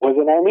was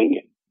an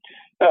Armenian.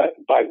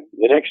 By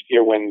the next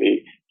year, when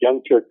the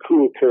Young Turk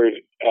coup occurred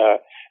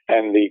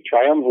and the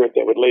triumvirate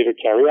that would later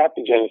carry out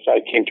the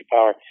genocide came to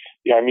power,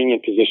 the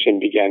Armenian position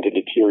began to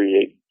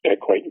deteriorate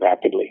quite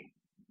rapidly.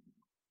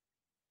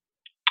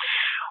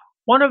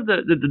 One of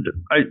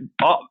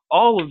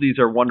all of these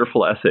are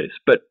wonderful essays,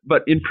 but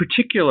in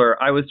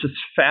particular, I was just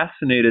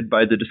fascinated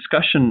by the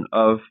discussion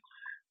of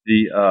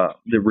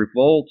the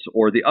revolts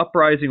or the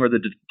uprising or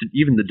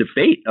even the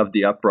debate of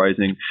the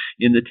uprising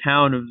in the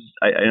town of,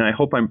 and I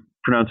hope I'm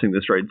pronouncing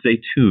this right,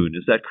 Zeytun.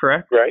 Is that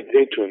correct? Right,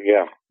 Zeytun,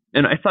 yeah.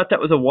 And I thought that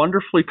was a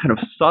wonderfully kind of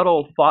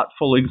subtle,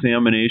 thoughtful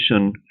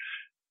examination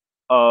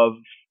of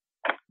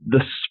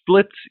the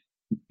splits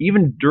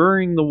even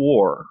during the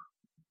war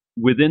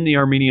within the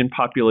Armenian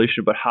population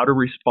about how to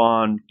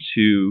respond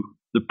to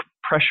the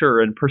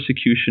pressure and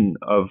persecution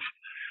of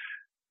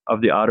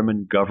the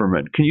Ottoman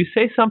government. Can you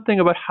say something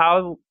about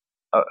how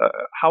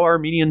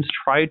Armenians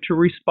tried to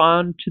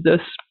respond to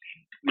this?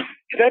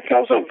 That's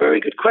also a very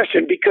good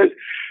question, because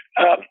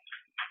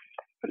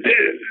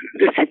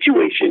the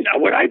situation,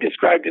 what I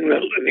described in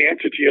the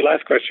answer to your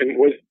last question,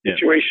 was the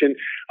situation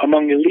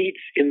among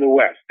elites in the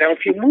West. Now,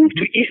 if you move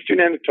to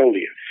Eastern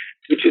Anatolia,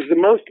 which is the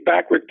most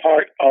backward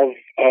part of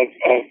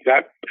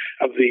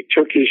the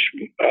Turkish,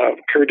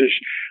 Kurdish,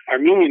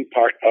 Armenian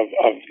part of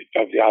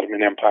the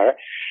Ottoman Empire,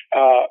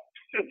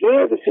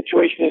 there the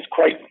situation is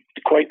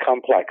quite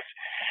complex.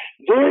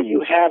 There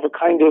you have a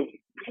kind of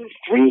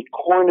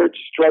three-cornered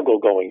struggle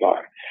going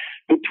on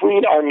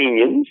between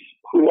Armenians,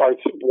 who are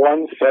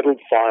one settled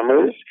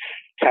farmers,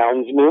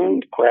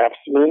 townsmen,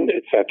 craftsmen,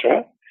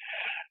 etc.,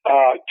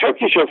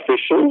 Turkish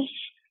officials,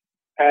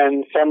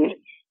 and some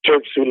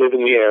Turks who live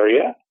in the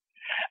area,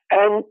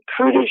 and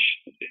Kurdish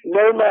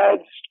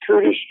nomads,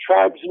 Kurdish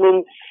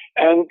tribesmen,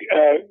 and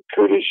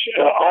Kurdish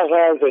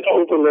Aghas and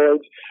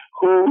overlords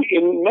who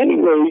in many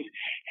ways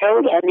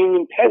held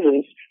Armenian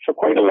peasants for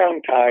quite a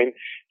long time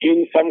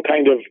in some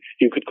kind of,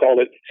 you could call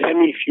it,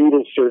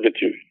 semi-feudal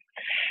servitude.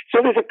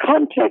 So there's a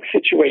complex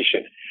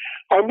situation.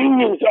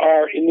 Armenians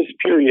are, in this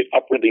period,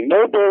 upwardly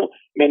mobile.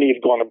 Many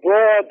have gone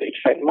abroad.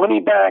 They've sent money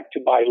back to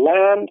buy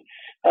land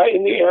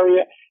in the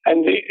area.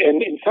 And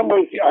in some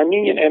ways, the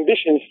Armenian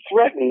ambitions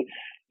threaten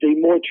the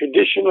more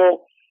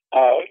traditional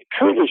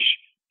Kurdish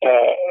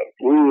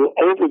rule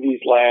over these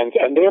lands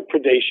and their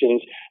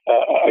predations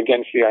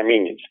against the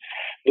Armenians.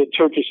 The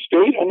Turkish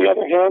state, on the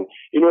other hand,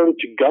 in order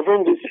to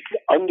govern this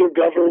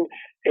undergoverned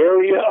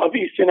area of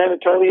eastern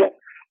Anatolia,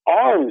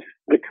 arms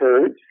the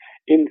Kurds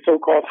in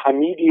so-called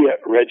Hamidiya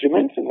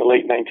regiments in the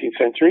late 19th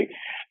century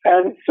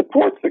and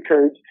supports the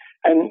Kurds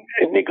and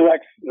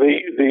neglects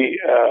the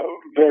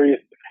various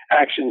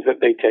actions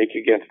that they take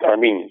against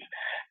Armenians.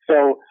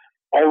 So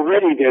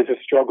already there's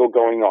a struggle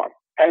going on.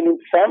 And in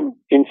some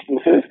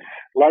instances,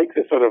 like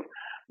the sort of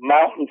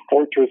mountain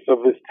fortress of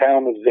this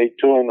town of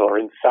Zeytun or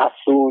in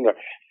Sassoon or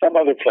some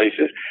other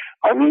places,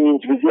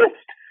 Armenians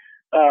resist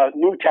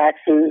new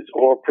taxes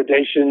or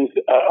predations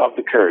of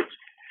the Kurds.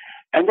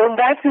 And then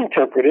that's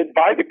interpreted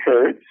by the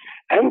Kurds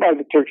and by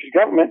the Turkish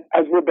government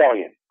as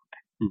rebellion.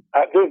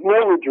 There's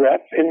no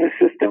redress in the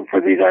system for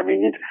these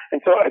Armenians,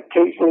 and so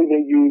occasionally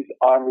they use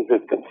armed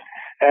resistance.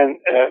 And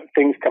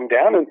things come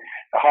down and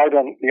hard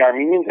on the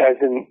Armenians,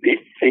 as in the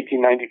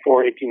 1894,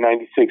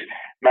 1896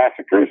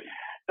 massacres,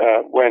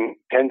 when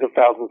tens of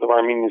thousands of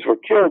Armenians were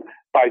killed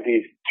by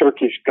these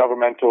Turkish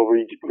governmental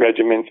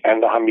regiments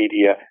and the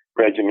Hamidiya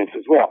regiments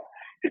as well.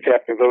 It's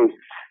after those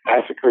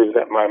massacres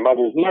that my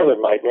mother's mother,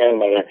 my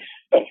grandmother,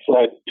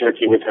 fled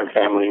Turkey with her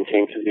family and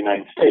came to the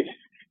United States.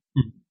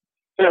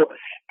 So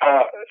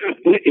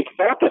it's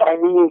not that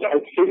Armenians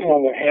are sitting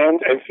on their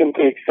hands and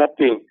simply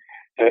accepting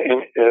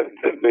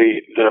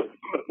the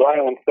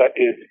violence that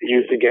is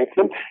used against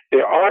them.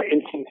 There are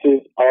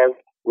instances of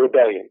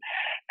rebellion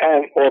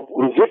or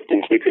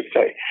resistance, we could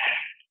say.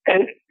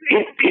 And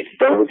it's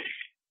those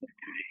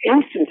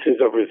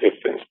instances of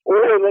resistance, or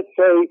let's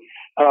say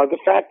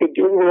the fact that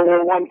during World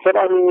War I, some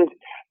Armenians,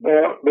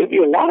 maybe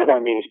a lot of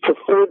Armenians,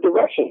 preferred the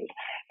Russians,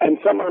 and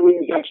some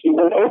Armenians actually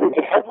went over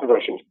to help the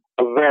Russians,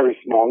 a very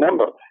small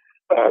number.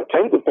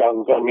 Tens of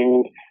thousands of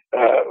Armenians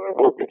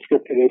were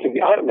conscripted into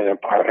the Ottoman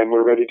Empire and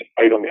were ready to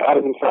fight on the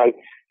Ottoman side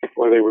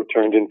before they were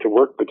turned into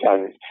work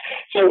battalions.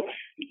 So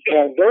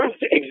those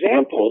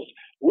examples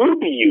will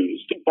be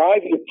used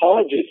by the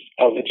apologists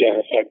of the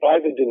genocide, by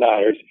the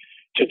deniers,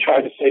 to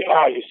try to say,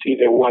 you see,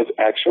 there was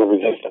actual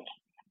resistance.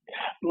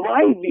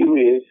 My view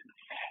is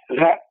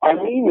that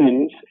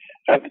Armenians,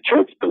 the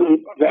Turks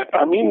believe that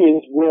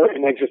Armenians were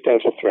an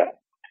existential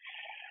threat.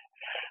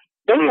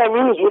 Many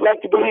Armenians would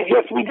like to believe,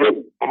 yes, we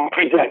did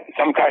present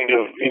some kind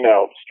of,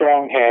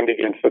 strong hand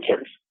against the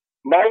Turks.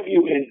 My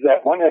view is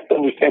that one has to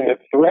understand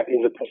that threat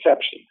is a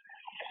perception.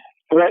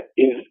 Threat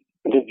is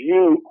the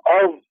view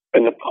of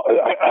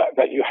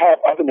that you have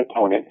of an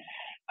opponent.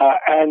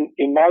 And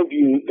in my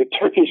view, the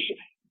Turkish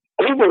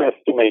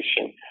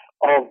overestimation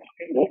of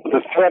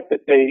the threat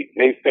that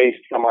they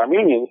faced from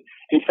Armenians,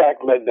 in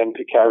fact, led them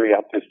to carry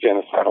out this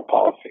genocidal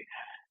policy.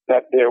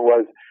 That there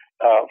was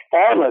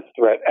far less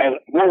threat and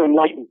more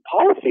enlightened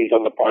policies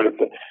on the part of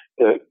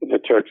the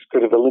Turks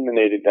could have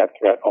eliminated that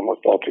threat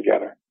almost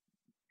altogether.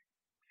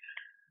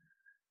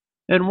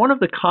 And one of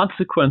the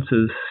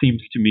consequences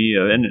seems to me,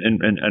 and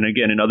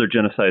again in other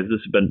genocides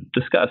this has been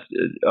discussed,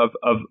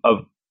 of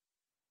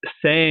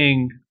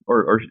saying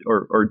or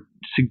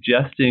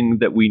suggesting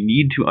that we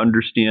need to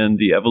understand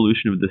the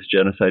evolution of this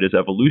genocide as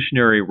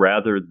evolutionary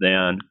rather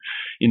than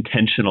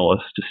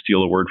intentionalist, to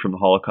steal a word from the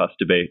Holocaust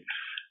debate,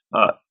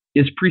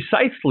 is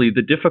precisely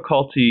the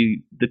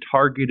difficulty the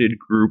targeted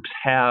groups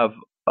have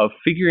of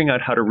figuring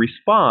out how to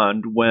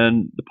respond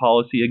when the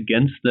policy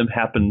against them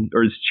happens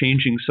or is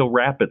changing so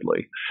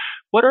rapidly.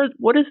 What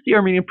is the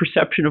Armenian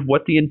perception of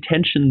what the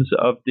intentions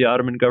of the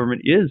Ottoman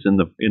government is in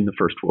the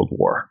First World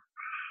War?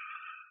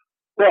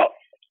 Well,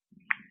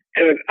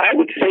 I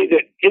would say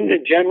that in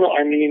the general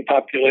Armenian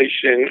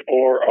population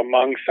or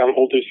among some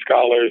older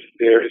scholars,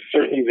 there is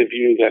certainly the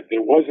view that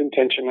there was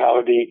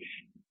intentionality.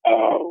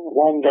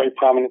 One very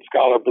prominent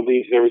scholar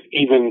believes there was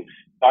even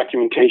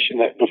documentation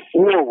that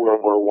before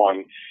World War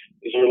I,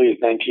 as early as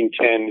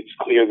 1910, it's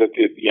clear that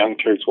the Young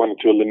Turks wanted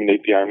to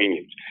eliminate the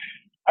Armenians.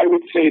 I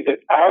would say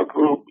that our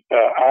group,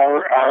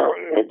 our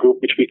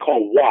group, which we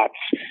call WATS,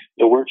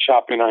 the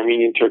Workshop in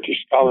Armenian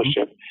Turkish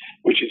Scholarship,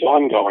 which is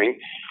ongoing,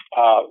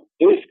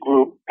 this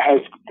group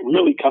has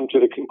really come to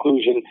the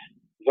conclusion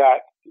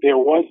that there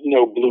was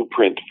no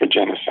blueprint for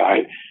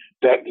genocide,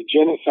 that the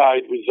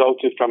genocide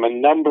resulted from a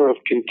number of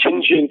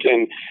contingent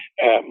and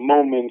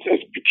moments, as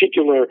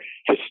particular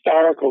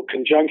historical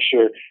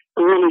conjuncture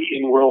early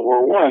in World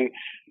War I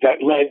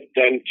that led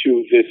then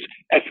to this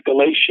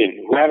escalation,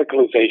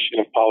 radicalization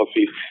of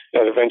policies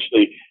that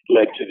eventually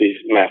led to these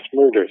mass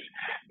murders.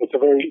 It's a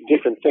very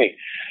different thing.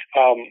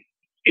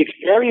 It's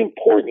very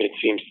important, it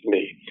seems to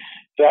me,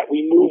 that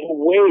we move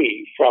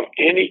away from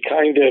any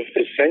kind of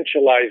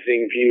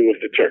essentializing view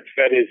of the Turks.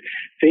 That is,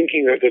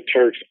 thinking that the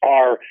Turks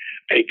are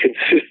a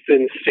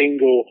consistent,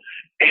 single,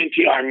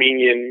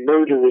 anti-Armenian,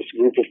 murderous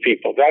group of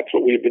people. That's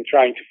what we've been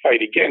trying to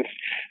fight against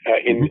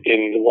in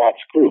the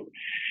Watts group.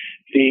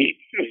 the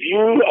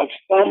view of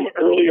some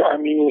earlier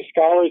Armenian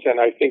scholars, and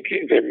I think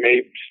there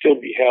may still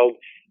be held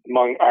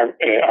among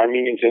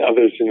Armenians and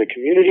others in the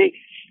community,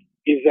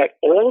 is that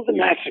all of the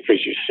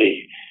massacres you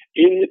see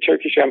in the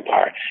Turkish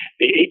Empire,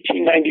 the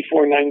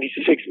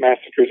 1894-96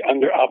 massacres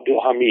under Abdul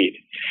Hamid,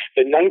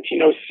 the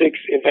 1906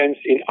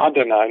 events in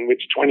Adana in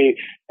which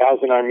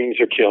 20,000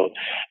 Armenians are killed,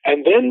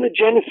 and then the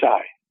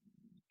genocide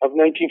of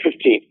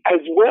 1915,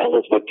 as well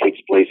as what takes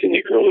place in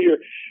the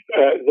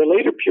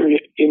later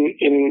period in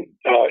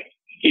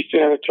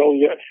Eastern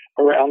Anatolia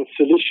around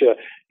Cilicia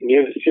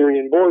near the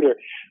Syrian border,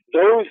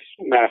 those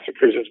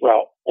massacres as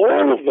well,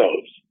 all of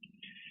those,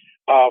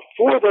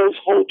 for those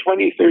whole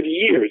 20, 30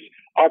 years,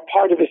 are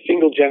part of a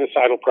single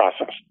genocidal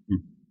process.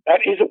 That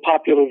is a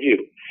popular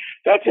view.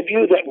 That's a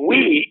view that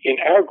we in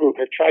our group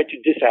have tried to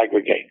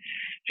disaggregate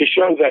to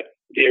show that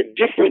they're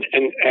different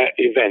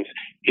events,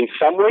 in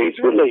some ways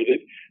related,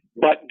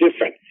 but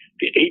different.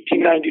 The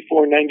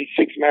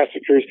 1894-96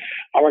 massacres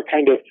are a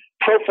kind of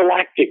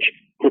prophylactic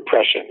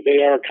repression.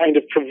 They are a kind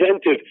of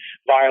preventive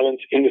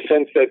violence in the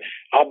sense that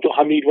Abdul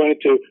Hamid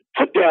wanted to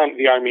put down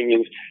the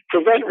Armenians,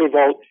 prevent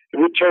revolt,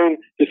 return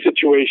the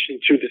situation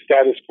to the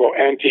status quo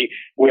ante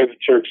where the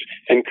Turks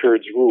and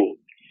Kurds ruled.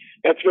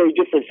 That's very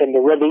different from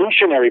the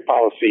revolutionary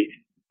policy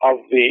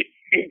of the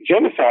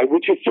genocide,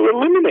 which is to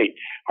eliminate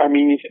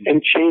Armenians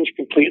and change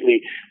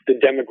completely the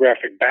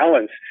demographic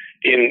balance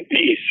in the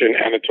Eastern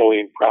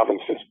Anatolian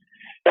provinces.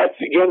 That's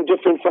again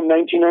different from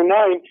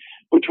 1909,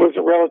 which was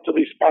a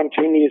relatively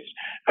spontaneous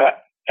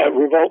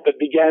revolt that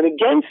began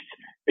against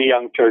the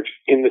Young Turks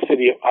in the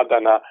city of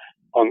Adana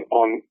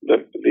on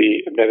the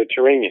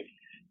Mediterranean.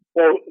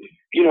 So,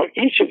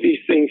 each of these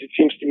things, it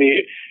seems to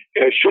me,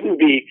 shouldn't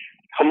be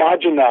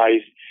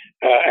homogenized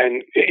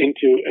and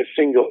into a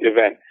single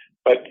event,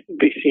 but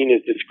be seen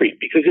as discrete.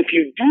 Because if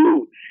you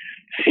do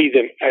see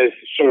them as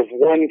sort of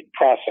one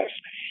process,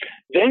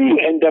 then you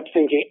end up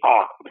thinking,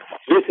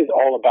 this is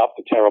all about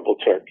the terrible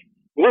Turk.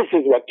 This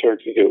is what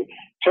Turks do.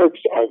 Turks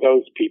are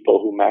those people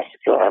who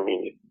massacre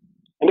Armenians.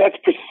 And that's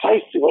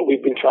precisely what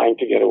we've been trying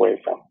to get away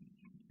from.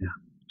 Yeah.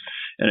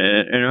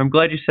 And I'm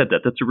glad you said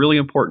that. That's a really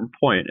important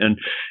point. And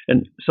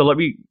so let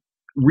me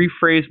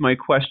rephrase my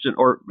question,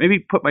 or maybe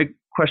put my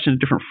question in a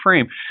different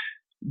frame.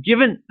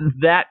 Given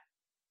that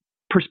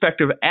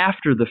perspective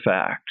after the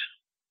fact,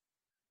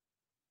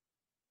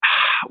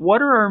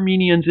 what are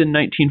Armenians in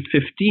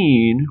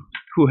 1915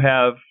 who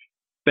have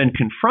been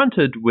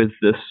confronted with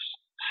this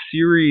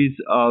series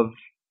of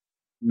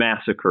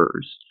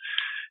massacres?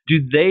 Do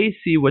they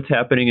see what's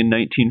happening in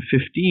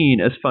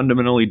 1915 as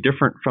fundamentally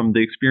different from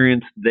the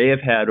experience they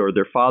have had, or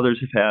their fathers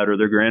have had, or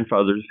their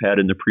grandfathers have had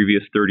in the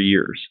previous 30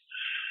 years?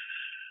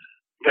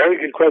 Very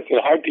good question.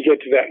 Hard to get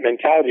to that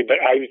mentality,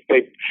 but I would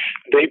say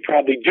they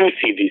probably do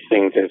see these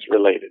things as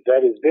related.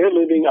 That is, they're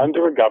living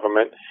under a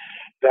government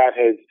that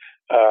has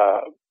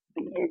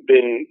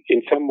been,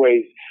 in some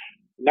ways,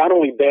 not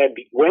only bad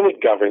when it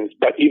governs,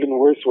 but even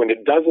worse when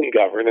it doesn't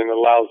govern and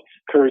allows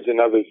Kurds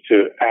and others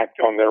to act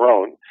on their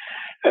own.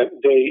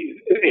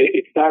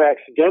 It's not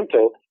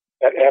accidental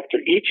that after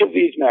each of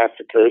these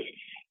massacres,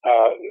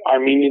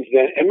 Armenians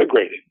then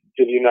emigrated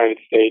to the United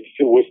States,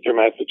 to Worcester,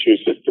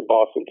 Massachusetts, to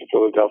Boston, to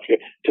Philadelphia,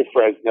 to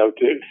Fresno,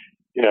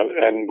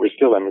 and we're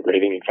still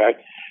emigrating, in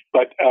fact.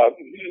 But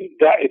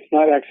that it's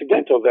not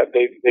accidental that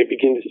they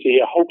begin to see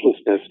a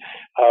hopelessness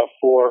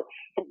for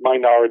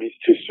minorities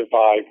to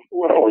survive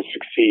or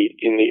succeed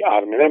in the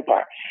Ottoman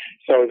Empire.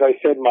 So, as I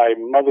said, my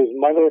mother's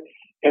mother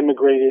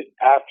emigrated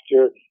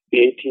after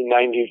the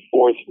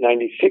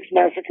 1894-96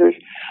 massacres.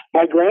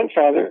 My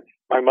grandfather,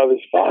 my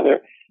mother's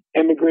father,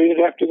 emigrated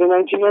after the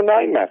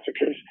 1909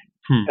 massacres.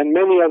 And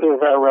many other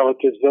of our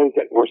relatives, those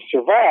that were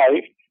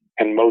survived,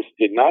 and most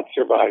did not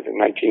survive in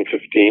 1915.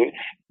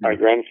 My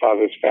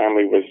grandfather's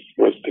family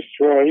was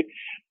destroyed,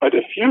 but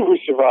a few who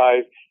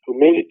survived, who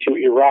made it to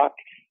Iraq,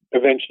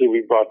 eventually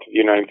we brought to the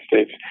United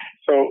States.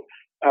 So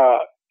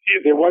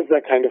there was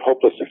that kind of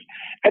hopelessness.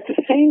 At the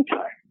same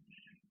time,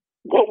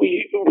 what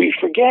we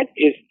forget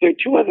is there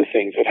are two other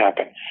things that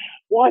happened.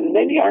 One,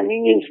 many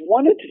Armenians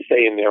wanted to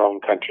stay in their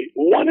own country,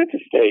 wanted to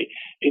stay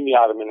in the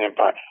Ottoman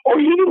Empire, or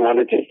even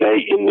wanted to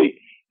stay in the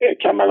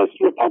Kemalist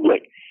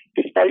Republic,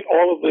 despite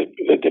all of the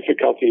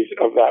difficulties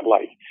of that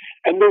life.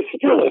 And there's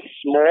still a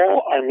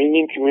small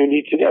Armenian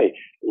community today,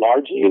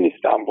 largely in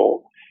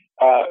Istanbul,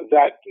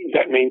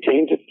 that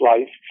maintains its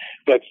life,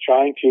 that's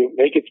trying to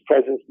make its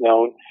presence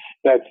known,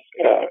 that's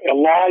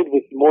allied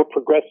with more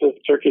progressive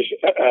Turkish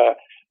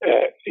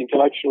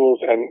intellectuals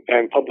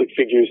and public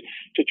figures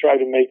to try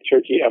to make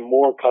Turkey a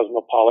more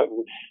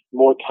cosmopolitan,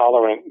 more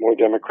tolerant, more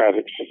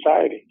democratic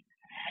society.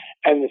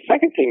 And the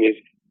second thing is,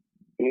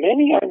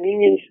 many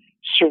Armenians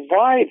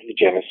survived the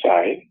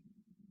genocide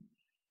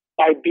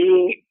by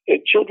being,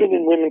 children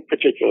and women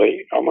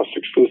particularly, almost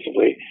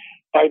exclusively,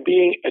 by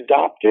being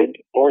adopted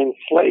or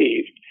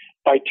enslaved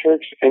by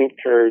Turks and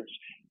Kurds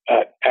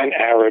and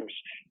Arabs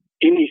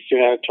in Eastern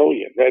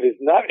Anatolia. That is,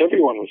 not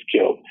everyone was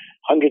killed.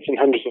 Hundreds and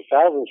hundreds of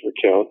thousands were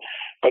killed,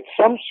 but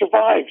some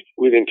survived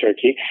within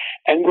Turkey.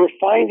 And we're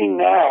finding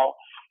now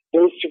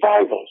those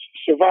survivors,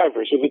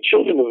 or the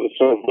children of the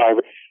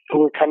survivors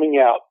who are coming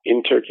out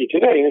in Turkey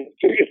today. And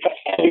it's a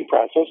fascinating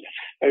process.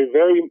 A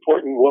very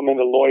important woman,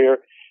 a lawyer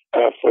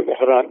for the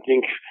Hrant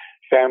Dink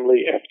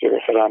family after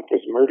Hrant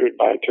was murdered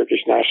by a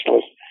Turkish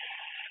nationalist,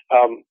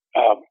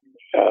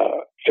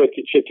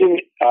 Fethi Çetin,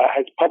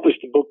 has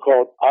published a book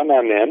called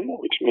Ananem,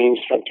 which means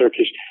from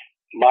Turkish,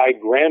 my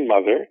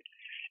grandmother,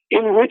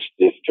 in which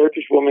this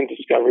Turkish woman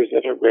discovers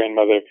that her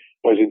grandmother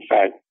was in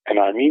fact an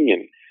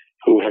Armenian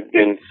who had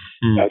been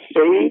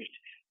saved,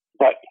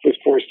 but was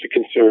forced to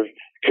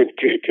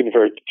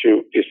convert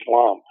to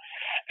Islam.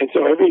 And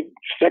so every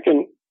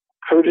second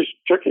Kurdish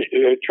Turkish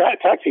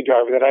taxi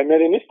driver that I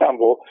met in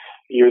Istanbul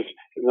in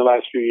the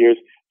last few years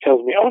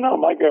tells me, oh no,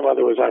 my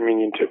grandmother was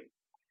Armenian too.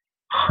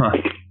 Huh.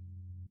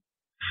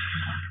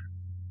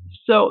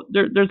 So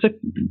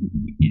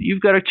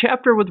you've got a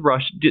chapter with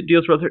Russia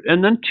deals with it,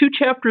 and then two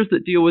chapters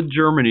that deal with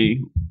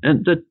Germany,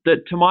 and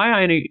that to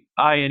my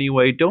eye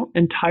anyway don't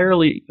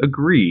entirely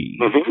agree.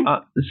 Mm-hmm.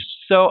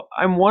 So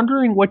I'm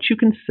wondering what you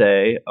can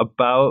say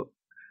about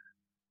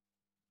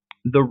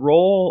the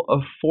role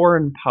of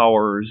foreign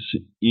powers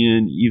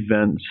in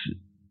events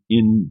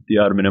in the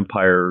Ottoman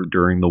Empire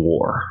during the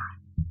war.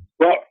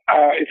 Well,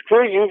 it's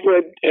clear you've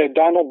read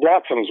Donald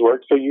Blossom's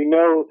work, so you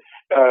know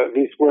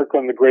this work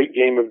on the great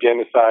game of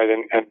genocide,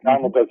 and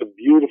Donald does a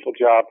beautiful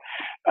job.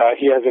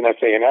 He has an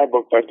essay in our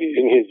book, but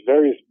in his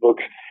various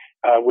books,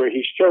 where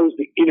he shows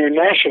the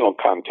international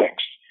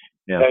context.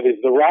 Yeah. That is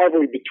the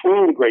rivalry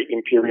between the great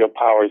imperial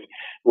powers,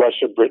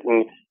 Russia,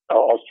 Britain,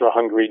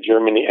 Austro-Hungary,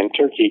 Germany, and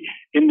Turkey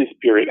in this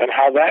period, and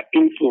how that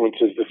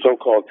influences the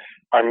so-called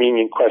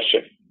Armenian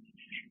question.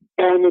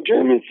 And the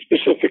Germans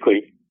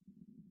specifically,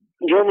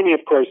 Germany,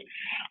 of course,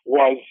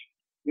 was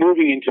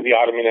moving into the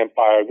Ottoman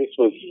Empire. This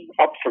was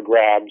up for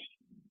grabs.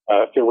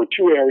 There were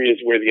two areas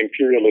where the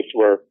imperialists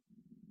were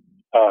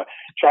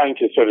trying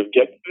to sort of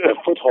get a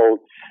foothold.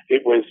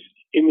 It was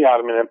in the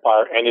Ottoman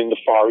Empire and in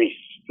the Far East.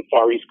 The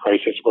Far East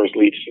crisis, of course,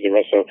 leads to the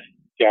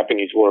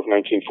Russo-Japanese War of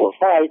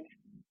 1945.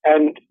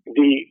 And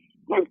the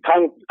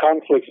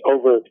conflicts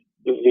over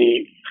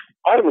the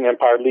Ottoman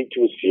Empire lead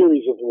to a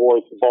series of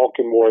wars, the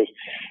Balkan Wars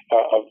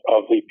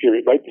of the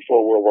period right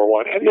before World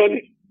War I, and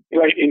then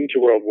right into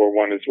World War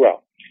I as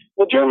well.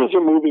 The Germans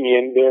are moving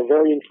in. They're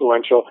very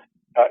influential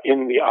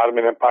in the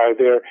Ottoman Empire.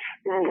 They're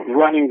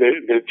running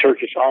the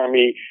Turkish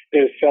army.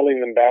 They're selling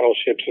them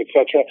battleships,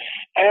 etc.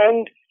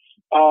 And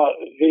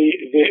the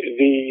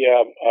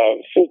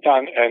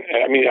Sultan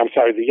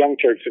the Young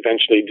Turks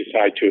eventually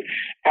decide to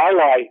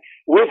ally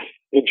with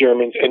the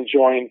Germans and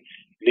join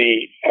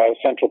the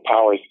Central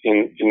Powers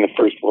in the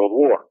First World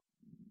War.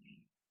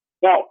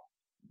 Now,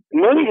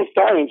 many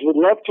historians would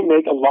love to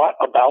make a lot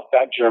about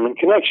that German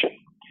connection,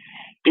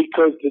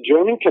 because the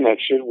German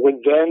connection would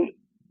then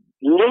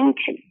link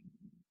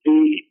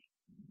the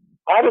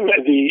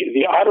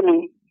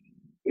Ottoman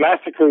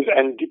massacres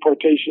and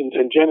deportations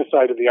and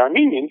genocide of the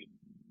Armenians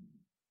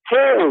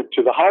forward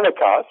to the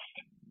Holocaust,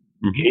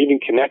 even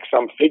connect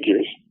some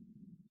figures,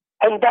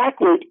 and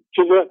backward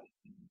to the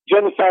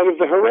genocide of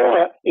the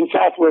Herero in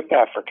Southwest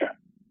Africa.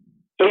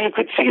 So you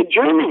could see a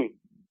German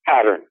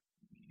pattern,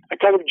 a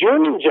kind of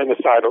German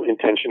genocidal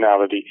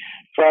intentionality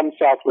from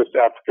Southwest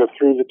Africa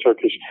through the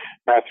Turkish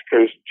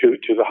massacres to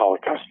the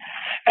Holocaust.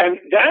 And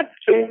that's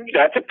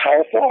a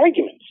powerful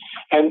argument,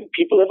 and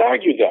people have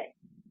argued that.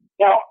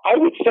 Now, I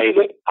would say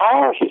that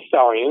our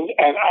historians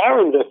and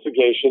our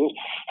investigations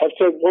have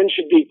said one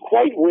should be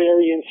quite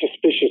wary and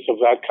suspicious of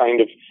that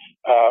kind of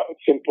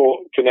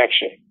simple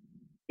connection.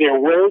 There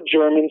were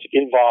Germans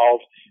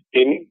involved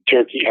in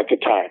Turkey at the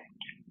time.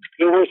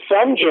 There were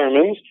some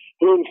Germans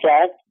who, in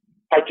fact,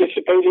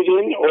 participated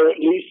in, or at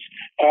least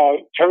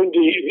turned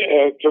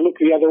to look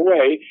the other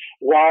way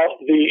while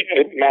the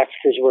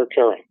massacres were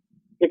occurring.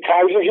 The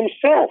Kaiser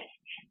himself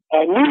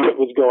knew what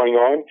was going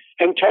on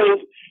and told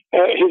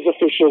his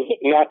officials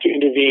not to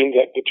intervene,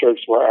 that the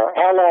Turks were our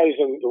allies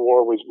and the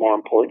war was more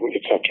important,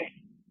 etc.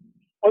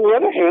 On the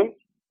other hand,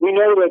 we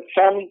know that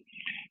some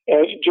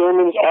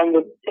Germans on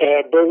the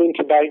Berlin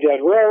to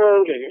Baghdad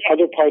Railroad and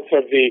other parts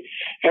of the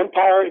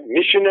empire,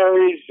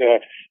 missionaries,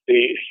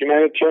 the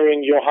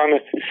humanitarian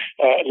Johannes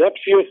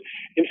Lepsius,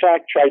 in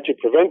fact, tried to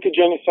prevent the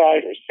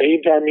genocide or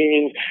saved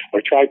Armenians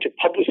or tried to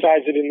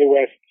publicize it in the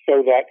West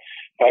so that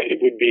it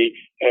would be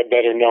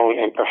better known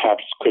and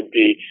perhaps could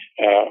be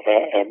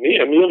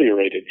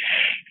ameliorated.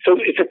 So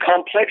it's a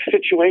complex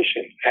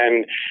situation,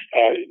 and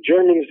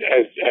Germans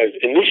as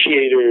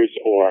initiators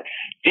or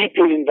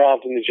deeply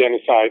involved in the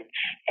genocide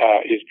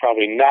is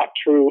probably not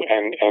true,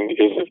 and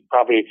is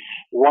probably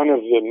one of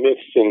the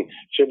myths and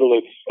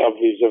shibboleths of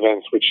these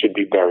events which should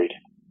be buried.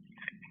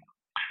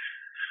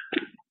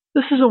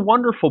 This is a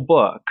wonderful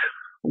book.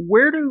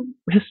 Where do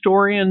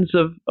historians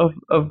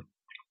of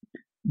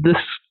this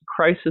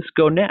crisis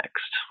go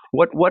next?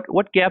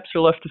 What gaps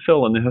are left to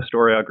fill in the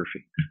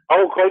historiography?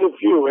 Oh, quite a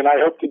few, and I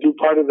hope to do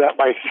part of that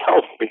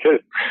myself,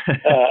 because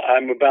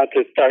I'm about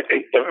to start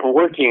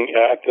working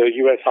at the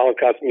U.S.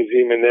 Holocaust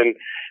Museum and then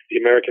the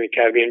American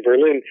Academy in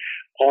Berlin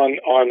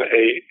on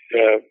a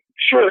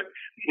short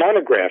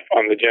monograph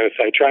on the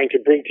genocide, trying to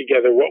bring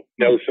together what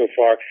we know so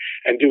far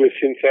and do a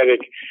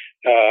synthetic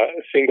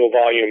single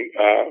volume,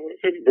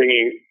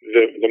 bringing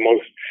the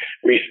most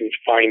recent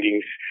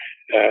findings,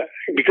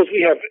 because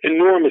we have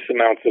enormous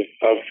amounts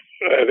of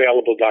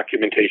available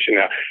documentation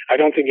now. I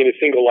don't think in a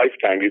single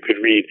lifetime you could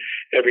read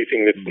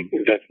everything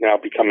that's now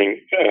becoming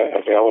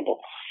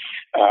available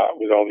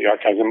with all the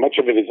archives, and much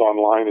of it is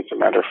online, as a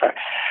matter of fact.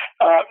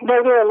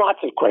 No, there are lots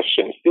of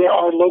questions. There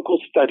are local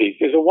studies.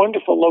 There's a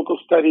wonderful local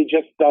study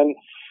just done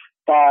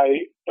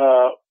by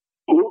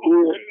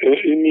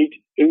Ümit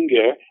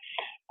Ünger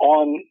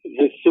on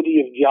the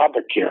city of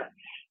Diyarbakir,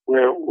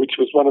 which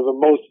was one of the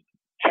most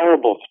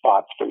terrible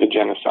spots for the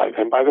genocide.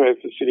 And by the way,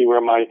 it's the city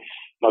where my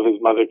mother's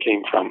mother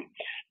came from.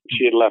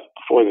 She had left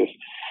before this.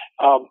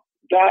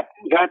 That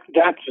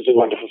is a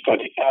wonderful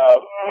study.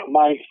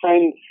 My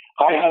friend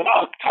Ayhan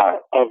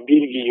Akhtar of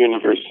Bilgi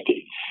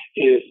University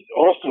is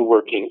also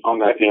working on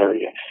that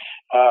area.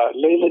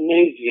 Leila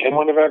Nazi and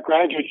one of our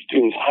graduate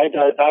students,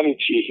 Haidar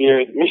Barici here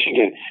at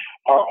Michigan,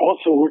 are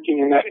also working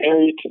in that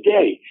area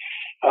today.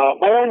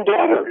 My own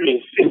daughter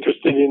is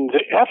interested in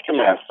the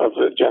aftermath of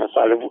the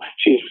genocide.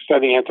 She's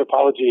studying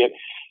anthropology at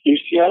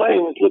UCLA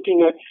and is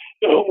looking at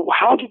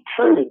how did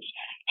Kurds,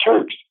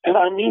 Turks, and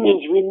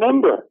Armenians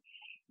remember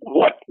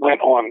what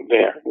went on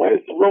there? What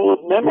is the role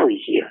of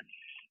memory here?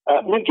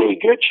 Miguel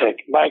Gercek,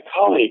 my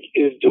colleague,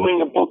 is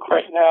doing a book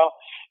right now,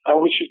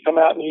 which should come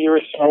out in a year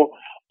or so,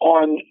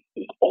 on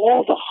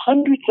all the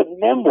hundreds of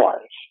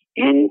memoirs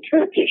in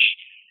Turkish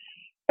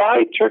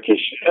by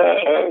Turkish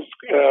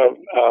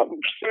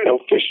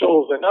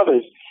officials and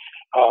others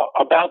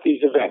about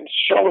these events,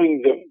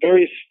 showing the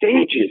various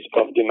stages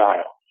of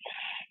denial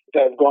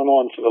that have gone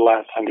on for the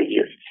last 100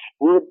 years.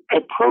 We're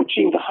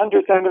approaching the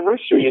 100th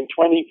anniversary in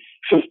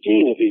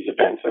 2015 of these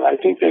events, and I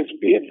think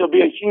there'll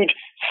be a huge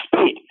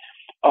spate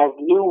of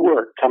new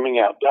work coming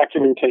out,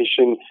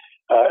 documentation,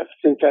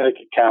 synthetic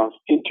accounts,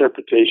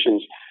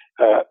 interpretations.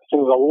 So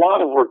there's a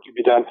lot of work to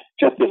be done.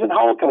 Just as in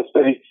Holocaust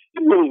studies,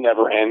 it really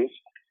never ends.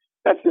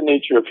 That's the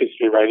nature of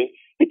history writing.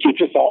 It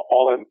keeps us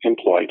all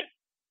employed.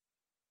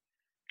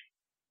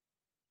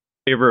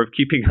 Favor of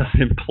keeping us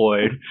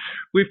employed.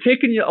 We've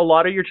taken a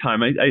lot of your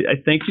time.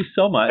 I thank you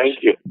so much.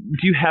 Thank you.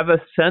 Do you have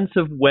a sense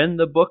of when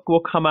the book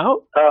will come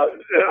out?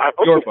 I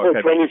hope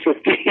it's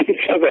 2015,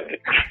 so that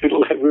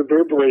it'll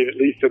reverberate at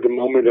least at the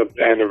moment of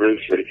the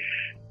anniversary.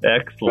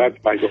 Excellent.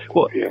 That's my goal.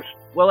 Well, yes.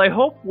 Well, I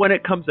hope when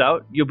it comes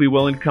out, you'll be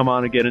willing to come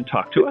on again and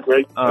talk to us.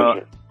 Great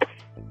pleasure.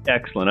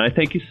 Excellent. I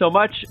thank you so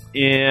much,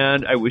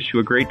 and I wish you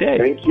a great day.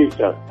 Thank you,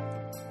 sir.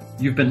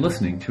 You've been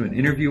listening to an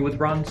interview with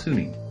Ron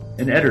Suni,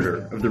 an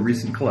editor of the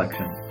recent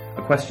collection,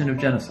 A Question of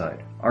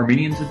Genocide,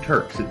 Armenians and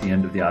Turks at the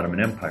End of the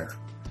Ottoman Empire.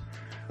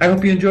 I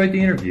hope you enjoyed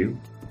the interview,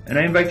 and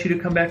I invite you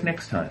to come back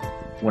next time,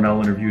 when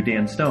I'll interview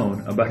Dan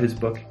Stone about his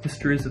book,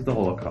 Histories of the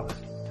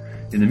Holocaust.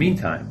 In the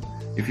meantime,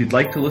 if you'd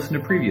like to listen to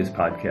previous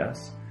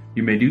podcasts,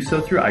 you may do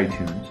so through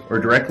iTunes or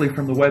directly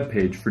from the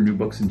webpage for New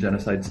Books in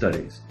Genocide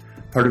Studies,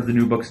 part of the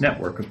New Books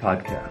network of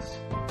podcasts.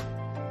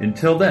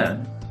 Until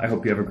then, I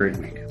hope you have a great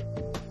week.